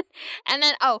 And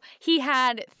then, he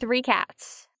had 3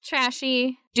 cats.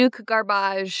 Trashy, Duke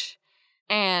Garbage,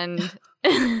 and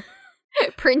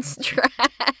Prince Trash.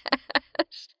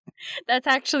 That's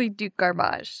actually Duke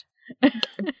Garbage. You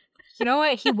know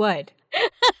what? He would.